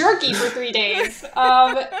eat jerky for 3 days.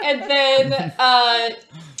 And then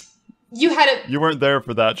you had a... You weren't there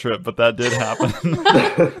for that trip, but that did happen.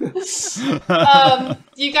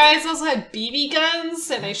 You guys also had BB guns,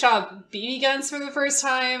 and I shot BB guns for the first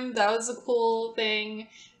time. That was a cool thing.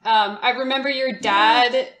 I remember your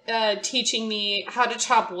dad teaching me how to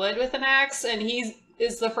chop wood with an axe, and he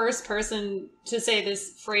is the first person to say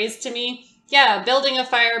this phrase to me. Yeah, building a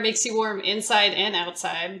fire makes you warm inside and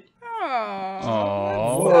outside.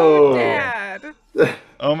 Oh, Dad.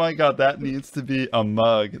 Oh my god, that needs to be a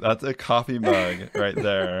mug. That's a coffee mug right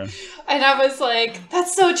there. And I was like,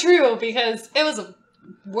 that's so true, because it was a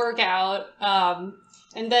workout.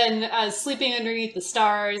 And then sleeping underneath the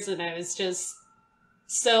stars, and I was just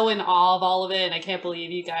so in awe of all of it, and I can't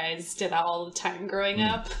believe you guys did that all the time growing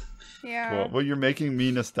up. Yeah. Cool. Well, you're making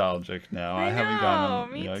me nostalgic now. I haven't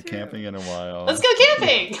gone me too. camping in a while. Let's go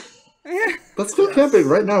camping! Let's go camping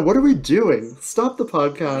right now. What are we doing? Stop the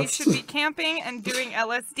podcast. We should be camping and doing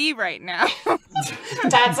LSD right now.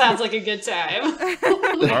 That sounds like a good time.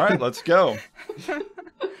 All right, let's go.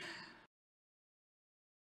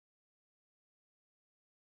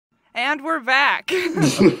 And we're back.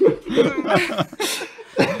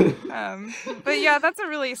 But yeah, that's a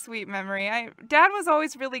really sweet memory. Dad was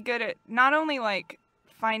always really good at not only like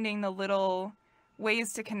finding the little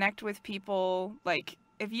ways to connect with people. Like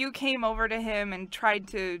if you came over to him and tried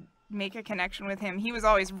to make a connection with him, he was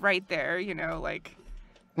always right there, you know, like.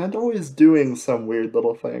 And always doing some weird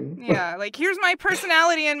little thing. Yeah, like here's my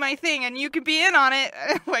personality and my thing, and you could be in on it.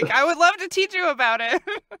 Like I would love to teach you about it.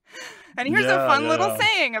 And here's a fun little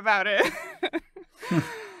saying about it.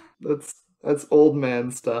 That's old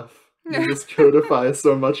man stuff. You just codify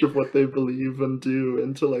so much of what they believe and do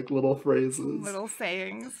into like little phrases. Little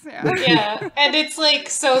sayings, yeah. Yeah, and it's like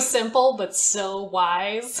so simple but so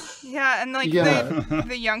wise. Yeah, and like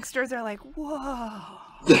the youngsters are like, whoa.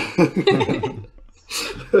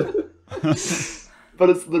 But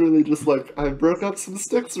it's literally just like, I broke up some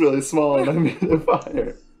sticks really small and I made a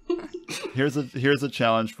fire. Here's a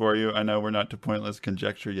challenge for you. I know we're not to pointless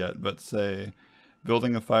conjecture yet, but say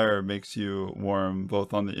building a fire makes you warm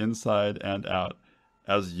both on the inside and out,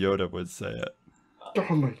 as Yoda would say it.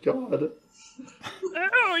 Oh my god.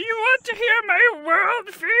 Oh, you want to hear my world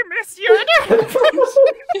famous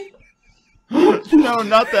Yoda? No,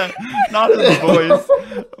 not that. Not his voice.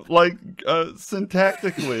 Like,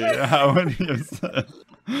 syntactically, how would he have said?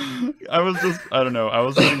 I don't know. I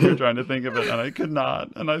was sitting here trying to think of it, and I could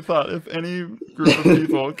not. And I thought if any group of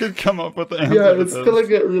people could come up with the answer Yeah, to it's this. gonna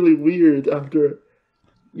get really weird after.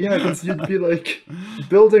 Yeah, because you'd be like,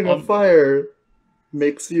 building a fire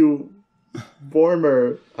makes you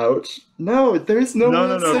warmer. Ouch. No, there's no way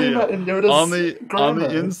of saying that in Yoda's on grammar.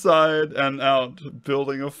 the inside and out,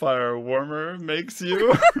 building a fire warmer makes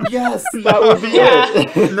you. Yes, that would be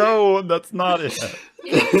it. No, that's not it.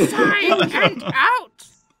 Inside and out,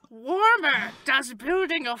 warmer does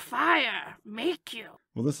building a fire make you.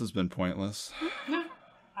 Well, this has been pointless.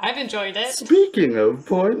 I've enjoyed it. Speaking of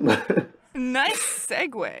pointless. Nice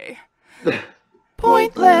segue.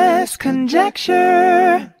 Pointless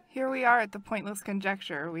conjecture. Here we are at the pointless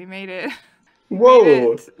conjecture. We made it.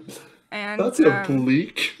 Whoa. And That's a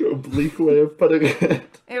bleak way of putting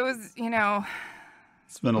it. it was, you know,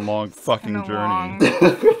 It's been a long fucking been a journey. long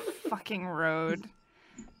fucking road.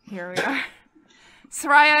 Here we are.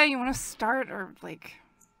 Sorayah, you want to start or like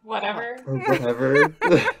Whatever. Or whatever.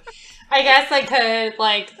 I guess I could,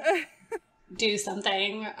 like, do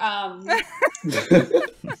something.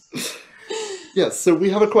 Yes, so we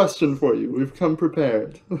have a question for you. We've come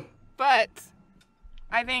prepared. But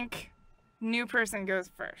I think new person goes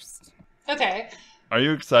first. Okay. Are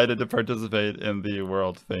you excited to participate in the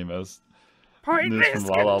world famous News Pointless from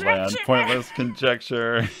La La Land conjecture. pointless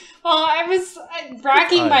conjecture? Well, I was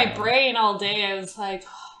racking my brain all day. I was like,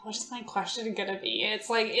 what is my question gonna be? It's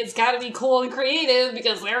like, it's gotta be cool and creative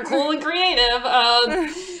because they're cool and creative.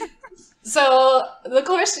 So the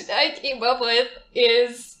question I came up with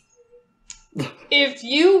is, if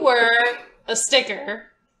you were a sticker,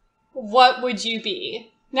 what would you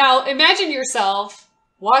be? Now, imagine yourself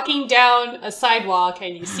walking down a sidewalk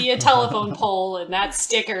and you see a telephone pole and that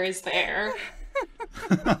sticker is there.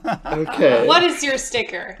 Okay. What is your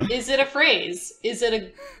sticker? Is it a phrase? Is it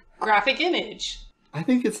a graphic image? I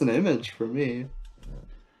think it's an image for me.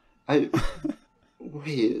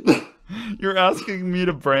 Wait. You're asking me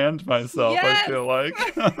to brand myself, Yes! I feel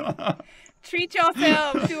like. Treat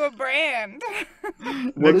yourself to a brand.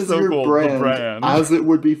 What Nick is your Sokol, the brand as it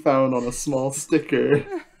would be found on a small sticker?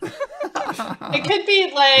 It could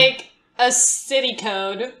be like a city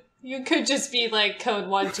code. You could just be like code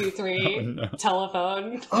 123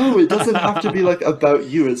 telephone. Oh, it doesn't have to be like about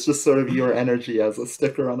you. It's just sort of your energy as a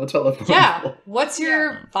sticker on a telephone Yeah. pole. What's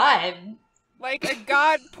your vibe? Like a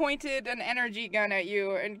god pointed an energy gun at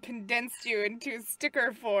you and condensed you into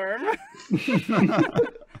sticker form.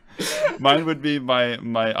 Mine would be my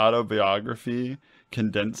autobiography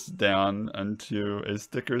condensed down into a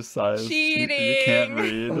sticker size sheet that you can't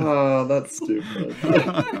read. Oh, that's stupid.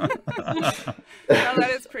 Well, that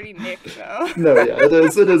is pretty Nick, though. No, yeah, it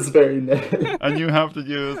is. It is very Nick. And you have to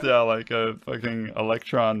use, like a fucking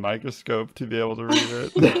electron microscope to be able to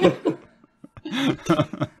read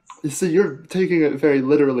it. So you're taking it very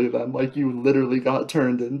literally then, like you literally got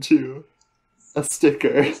turned into a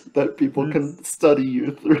sticker that people can study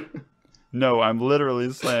you through. No, I'm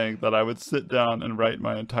literally saying that I would sit down and write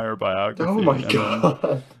my entire biography. Oh my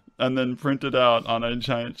god. And then print it out on a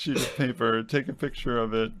giant sheet of paper, take a picture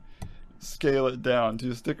of it, scale it down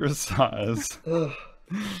to sticker size. Ugh.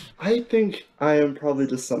 I think I am probably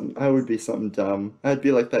just something. I would be something dumb. I'd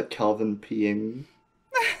be like that Calvin peeing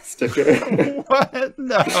sticker. What?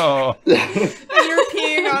 No. And you're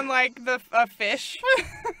peeing on like a fish.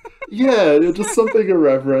 Yeah, just something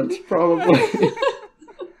irreverent, probably.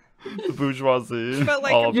 The bourgeoisie. But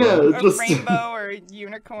like all of Yeah, them. a just- rainbow or a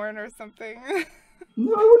unicorn or something.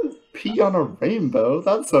 No, I wouldn't pee on a rainbow.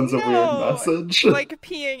 That sounds a weird No, message. like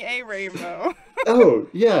peeing a rainbow. Oh,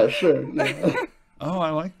 yeah, sure. Yeah. Oh,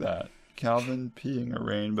 I like that. Calvin peeing a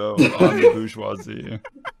rainbow on the bourgeoisie.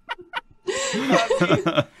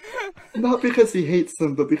 Not because he hates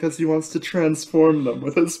them, but because he wants to transform them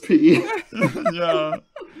with his pee. Yeah.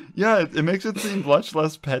 Yeah, it makes it seem much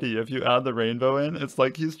less petty if you add the rainbow in. It's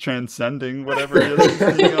like he's transcending whatever it is he's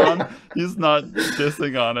peeing on. He's not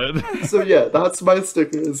dissing on it. So yeah, that's my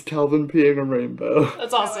sticker, is Calvin peeing a rainbow.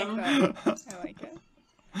 That's I awesome. like that. I like it.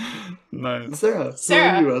 Nice. Sarah,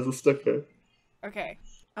 Sarah. who are you as a sticker? Okay.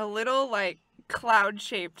 A little like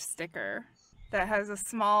cloud-shaped sticker that has a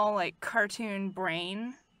small like cartoon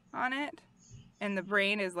brain on it. And the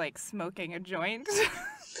brain is like smoking a joint.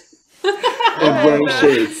 And wearing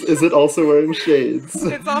shades. Is it also wearing shades?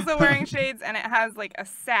 It's also wearing shades, and it has like a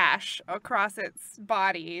sash across its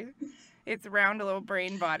body. Its round little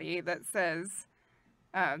brain body that says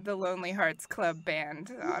the Lonely Hearts Club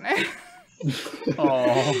Band on it.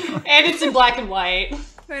 Aww. And it's in black and white.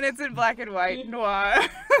 And it's in black and white noir.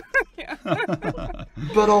 Yeah.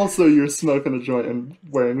 But also you're smoking a joint and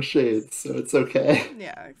wearing shades, so it's okay.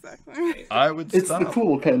 Yeah, exactly. I would It's stop the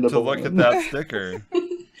cool kind of to a look at one. that sticker.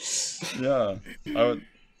 Yeah.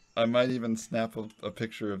 I might even snap a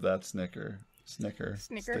picture of that sticker. Snickers.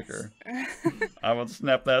 Sticker. I will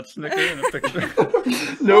snap that sticker in a picture.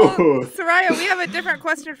 No. Well, Sorayah, we have a different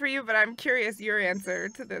question for you, but I'm curious your answer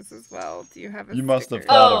to this as well. Do you have a You must have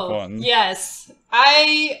sticker? thought of one. Yes.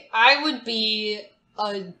 I would be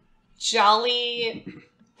a jolly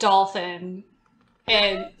dolphin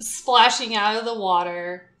and splashing out of the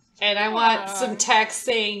water, and I want some text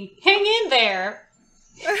saying, "Hang in there."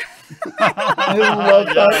 I love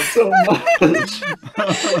that so much.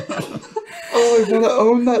 Oh, I want to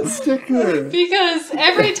own that sticker. Because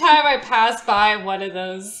every time I pass by one of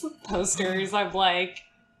those posters, I'm like,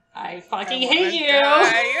 I fucking hate you.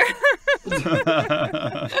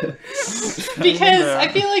 Because I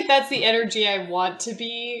feel like that's the energy I want to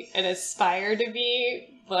be and aspire to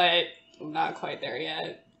be, but I'm not quite there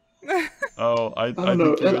yet. Oh, I don't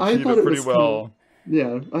know, think you and I achieve thought it it pretty was well.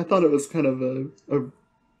 Yeah, I thought it was kind of a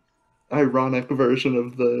ironic version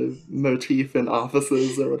of the motif in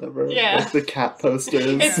offices or whatever. Yeah. Like the cat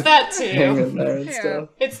posters It's that hanging too. there and Yeah. stuff.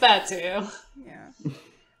 It's that too. Yeah.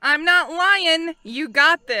 I'm not lying. You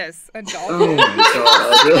got this, a dolphin.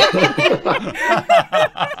 Oh my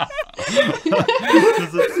god.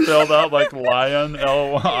 Is it spelled out like lion?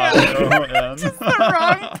 L-Y-O-N? The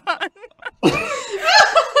wrong pun.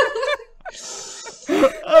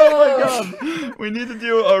 Oh Oh my god. We need to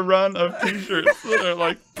do a run of t-shirts that are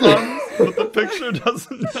like puns, but the picture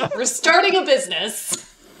doesn't have. We're starting a business.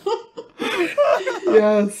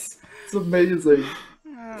 Yes, it's amazing.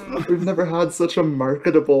 We've never had such a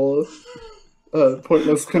marketable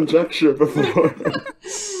pointless conjecture before.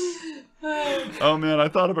 Oh man, I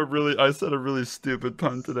said a really stupid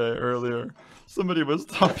pun today earlier. Somebody was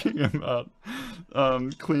talking about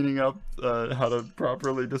cleaning up how to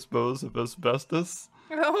properly dispose of asbestos.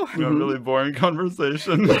 Oh. A really boring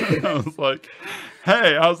conversation. I was like,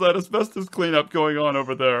 hey, how's that asbestos cleanup going on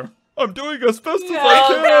over there? I'm doing asbestos I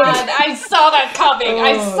Oh can! god, I saw that coming.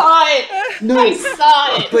 I saw it. No, I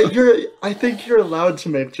saw it. but I think you're allowed to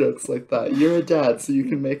make jokes like that. You're a dad, so you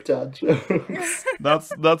can make dad jokes.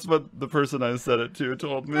 That's what the person I said it to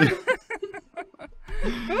told me.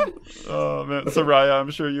 Oh man, Sorayah, I'm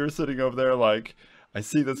sure you're sitting over there like, I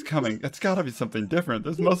see this coming. It's gotta be something different.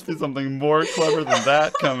 There must be something more clever than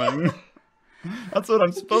that coming. That's what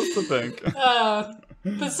I'm supposed to think.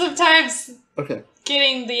 But sometimes Okay.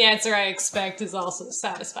 getting the answer I expect is also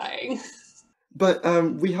satisfying. But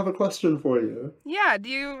we have a question for you. Yeah, do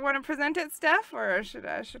you want to present it, Steph, or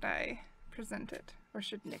should I present it? Or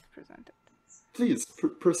should Nick present it? Please,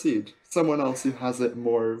 proceed. Someone else who has it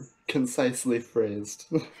more concisely phrased.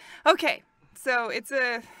 Okay, so it's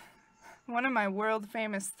one of my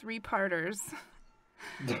world-famous three-parters.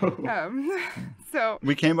 So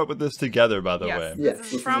We came up with this together, by the Yes. way. Yes, This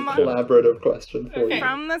is this is from- a collaborative question for Okay. you.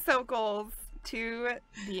 from the Sokols to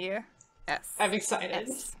the I'm excited.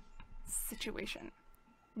 S situation.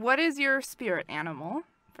 What is your spirit animal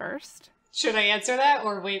first? Should I answer that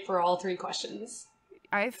or wait for all three questions?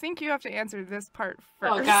 I think you have to answer this part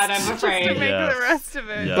first. Oh god, I'm Just to afraid. make Yes. the rest of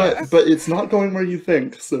it. Yeah. But it's not going where you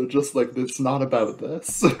think, so just like it's not about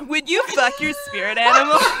this. Would you fuck your spirit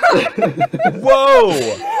animal? Whoa!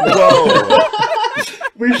 Whoa!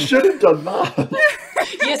 We should have done that.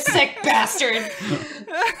 You sick bastard!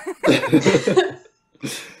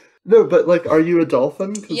 No, but like, are you a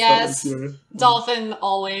dolphin? 'Cause that Yes. was your- Dolphin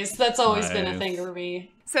always. That's always been a Nice. thing for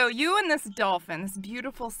me. So you and this dolphin, this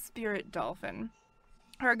beautiful spirit dolphin,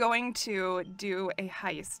 are going to do a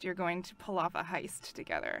heist. You're going to pull off a heist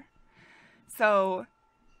together. So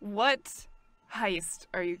what heist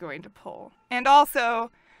are you going to pull? And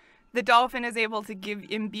also, the dolphin is able to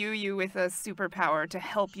imbue you with a superpower to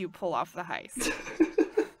help you pull off the heist.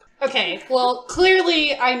 Okay, well,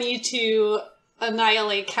 clearly I need to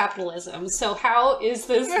annihilate capitalism. So how is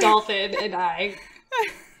this dolphin and I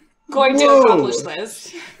going to Whoa. accomplish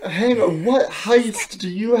this? Hang on, what heist do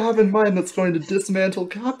you have in mind that's going to dismantle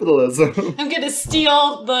capitalism? I'm going to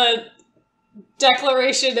steal the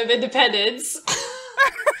Declaration of Independence.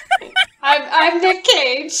 I'm Nick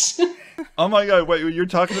Cage. Oh my god, wait, you're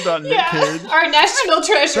talking about Nick Cage? Our national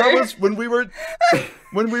treasure. That was when we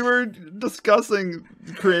were discussing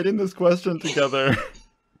creating this question together.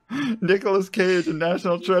 Nicolas Cage and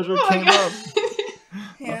National Treasure came up.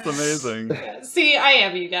 That's amazing. See, I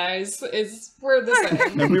am you guys. We're the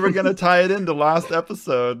same. And we were gonna tie it into last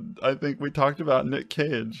episode. I think we talked about Nick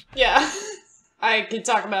Cage. Yeah. I could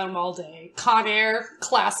talk about them all day. Con Air,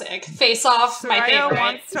 classic. Face Off, my Soraya favorite.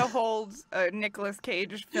 wants to hold a Nicolas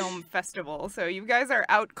Cage film festival, so you guys are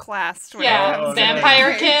outclassed when it Yeah, comes to Vampire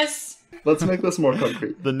Nick Cage. Kiss. Let's make this more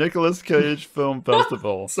concrete. The Nicolas Cage Film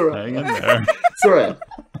Festival. Soraya. Hang in there. Soraya,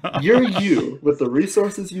 you're you. With the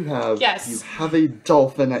resources you have, Yes. you have a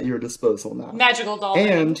dolphin at your disposal now. Magical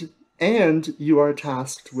dolphin. And you are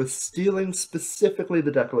tasked with stealing specifically the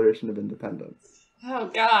Declaration of Independence.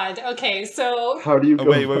 Oh god. Okay, so How do you Oh,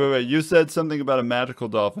 go? wait. You said something about a magical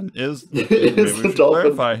dolphin. Is Is maybe we the should dolphin-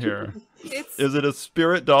 clarify here. It's, Is it a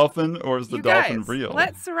spirit dolphin or is the you dolphin guys, real?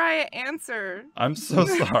 let Soraya answer. I'm so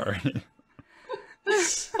sorry.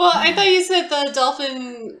 well, I thought you said the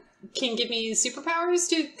dolphin can give me superpowers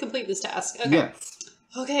to complete this task. Okay. Yes.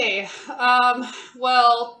 Okay.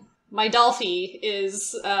 Well, my Dolphy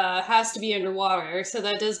has to be underwater, so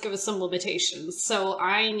that does give us some limitations. So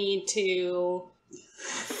I need to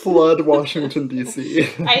Flood Washington, D.C.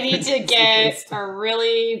 I need to get a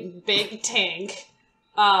really big tank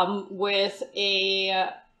with a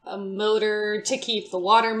motor to keep the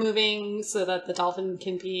water moving so that the dolphin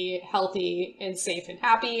can be healthy and safe and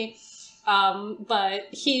happy. But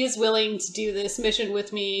he is willing to do this mission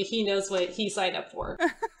with me. He knows what he signed up for.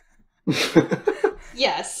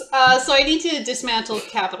 Yes. So I need to dismantle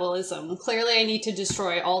capitalism. Clearly I need to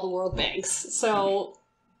destroy all the world banks. So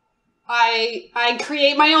I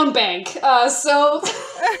create my own bank. So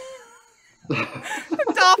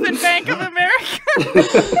Dolphin Bank of America.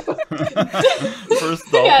 First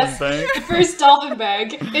dolphin Yes. bank. First dolphin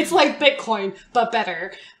bank. It's like Bitcoin, but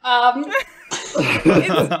better.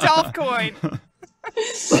 It's Dolph coin.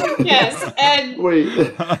 Yes, and Wait.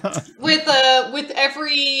 with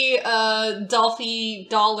every Dolphy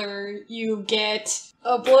dollar, you get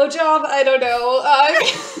a blowjob. I don't know.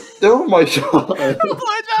 Oh my god. A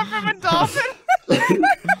blowjob from a dolphin.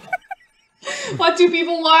 What do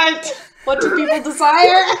people want? What do people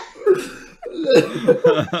desire?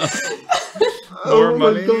 More Oh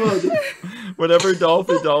money. my god. Whatever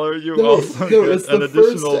Dolphy dollar, you No, also no, get it's an the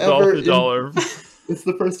additional first ever Dolphy dollar. It's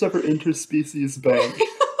the first ever interspecies bank.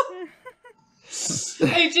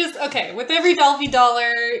 Okay, with every Dolphy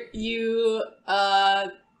dollar, you,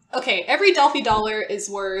 every Dolphy dollar is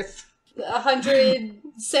worth 100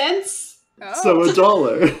 cents. So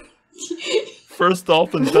 $1. First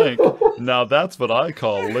dolphin bank. Now that's what I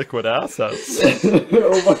call liquid assets.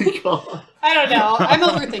 Oh my god. I don't know. I'm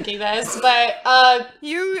overthinking this, but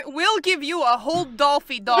We'll give you a whole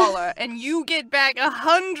Dolphy dollar, and you get back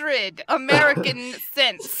 100 American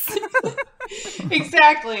cents.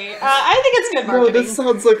 exactly. I think it's good No, marketing. this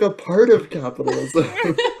sounds like a part of capitalism.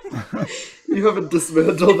 You haven't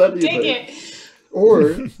dismantled anything. Dang it.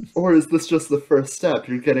 Or is this just the first step?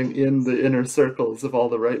 You're getting in the inner circles of all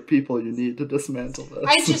the right people you need to dismantle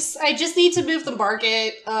this. I just need to move the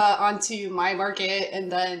market onto my market,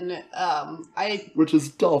 and then Which is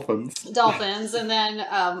dolphins. dolphins, and then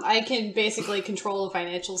I can basically control the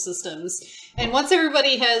financial systems. And once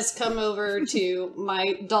everybody has come over to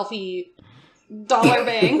my Dolphy dollar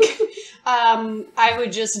bank, I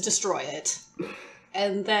would just destroy it.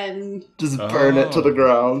 And then Just burn it to the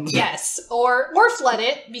ground. yes, or flood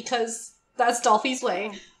it, because that's Dolphy's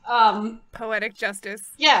way. Poetic justice.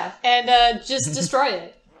 Yeah, and just destroy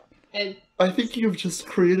it. And I think you've just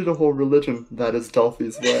created a whole religion that is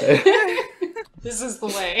Dolphy's way. this is the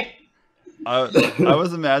way. I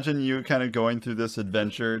was imagining you kind of going through this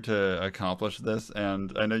adventure to accomplish this,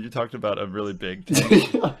 and I know you talked about a really big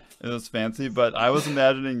tank. Yeah. It was fancy, but I was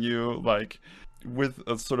imagining you like with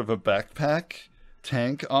a sort of a backpack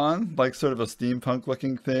tank on, like sort of a steampunk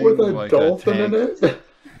looking thing. With a like dolphin a in tank. it?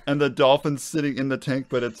 And the dolphin's sitting in the tank,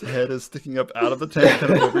 but its head is sticking up out of the tank,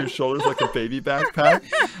 kind of over your shoulders like a baby backpack.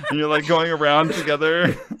 And you're like going around together.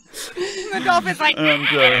 The dolphin's like, And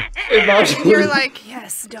Imagine, you're like,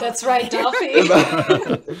 yes, Dolphin. That's right, Dolphy.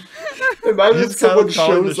 imagine He's kind someone of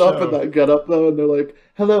calling shows the up show. in that getup though, and they're like,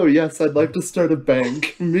 "Hello, yes, I'd like to start a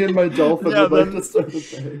bank. Me and my dolphin Yeah, would like then- to start a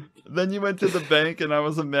bank." then you went to the bank, and I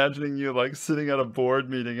was imagining you like sitting at a board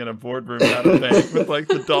meeting in a boardroom at a bank with like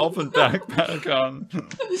the dolphin backpack on.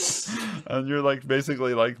 And you're like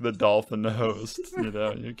basically like the dolphin host, you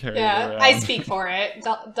know, you're carrying it Yeah, around. I speak for it.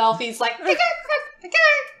 Dolphy's like,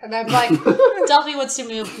 and I'm like, Dolphy wants to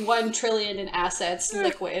move 1 trillion in assets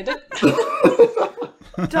liquid.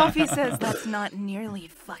 Dolphy says that's not nearly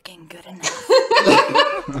fucking good enough.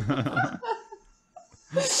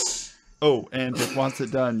 Oh, and it wants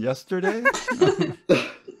it done yesterday?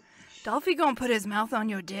 Dolphy gonna put his mouth on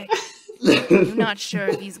your dick. I'm not sure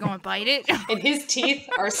if he's gonna bite it. And his teeth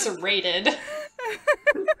are serrated.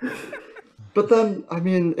 But then, I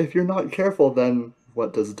mean, if you're not careful, then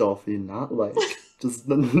what does Dolphy not like?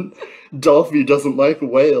 Dolphy doesn't like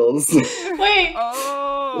whales. Wait,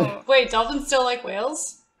 Oh, dolphins still like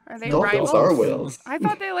whales? are they Dolphins rivals? are whales. I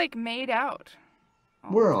thought they like made out. Oh,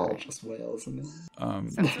 We're all sorry. just whales. I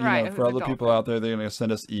mean. That's You right, know, it for was a other people dolphin. out there, they're going to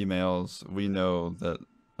send us emails. We know that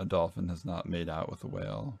a dolphin has not made out with a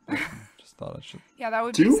whale. Just thought I should. Yeah, that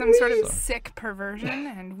would Do be some sort we? of sick perversion,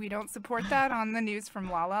 and we don't support that on the news from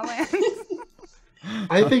La La Land.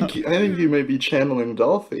 I think you may be channeling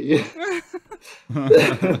Dolphy.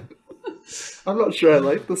 I'm not sure I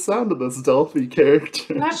like the sound of this Dolphy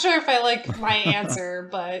character. I'm not sure if I like my answer,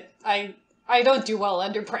 but I don't do well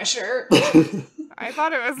under pressure. I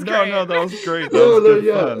thought it was No, great. no, that was great. That No, was no, good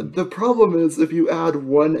yeah. fun. The problem is if you add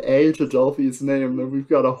one A to Dolphy's name, then we've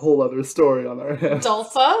got a whole other story on our hands.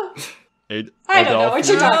 Dolpha? A I don't know what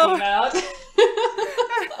you're dolphin? talking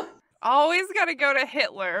about. Always gotta go to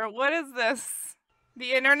Hitler. What is this?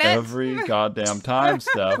 The internet? Every goddamn time,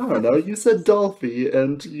 Steph. I don't know, you said Dolphy,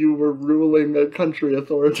 and you were ruling a country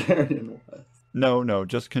authoritarian way. No,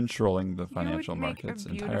 just controlling the You would financial make markets a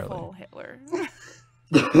beautiful entirely.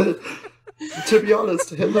 Hitler. To be honest,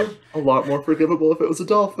 Hitler, a lot more forgivable if it was a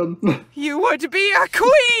dolphin. You would be a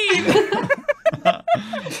queen!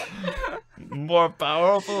 More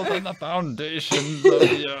powerful than the foundations of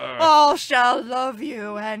the earth. All shall love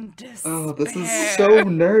you and despair. Oh, this is so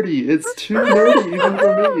nerdy. It's too nerdy even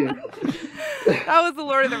for me. That was the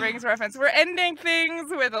Lord of the Rings reference. We're ending things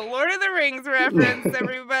with a Lord of the Rings reference,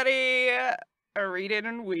 everybody. Read it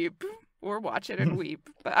and weep. Or watch it and weep.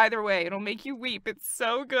 But either way, it'll make you weep. It's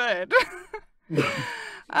so good.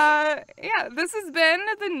 Yeah, this has been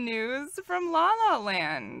the news from La La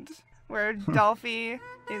Land, where Dolphy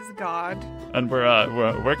is God. And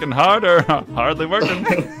we're working hard or hardly working.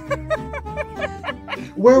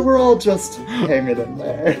 Where we're all just hanging in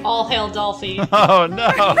there. All hail Dolphy. Oh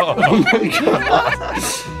no! Oh my god.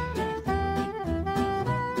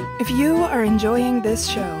 If you are enjoying this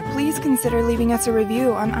show, please consider leaving us a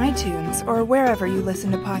review on iTunes or wherever you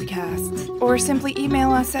listen to podcasts, or simply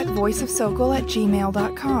email us at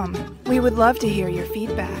voiceofsokol@gmail.com. We would love to hear your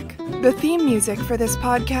feedback. The theme music for this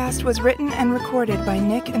podcast was written and recorded by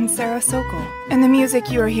Nick and Sarah Sokol, and the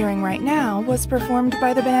music you are hearing right now was performed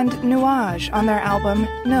by the band Nuage on their album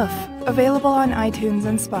Noof, available on iTunes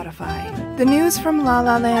and Spotify. The News from La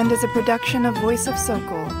La Land is a production of Voice of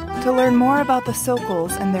Sokol. To learn more about the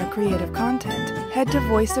Sokols and their creative content, head to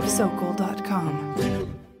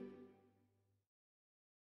voiceofsokol.com.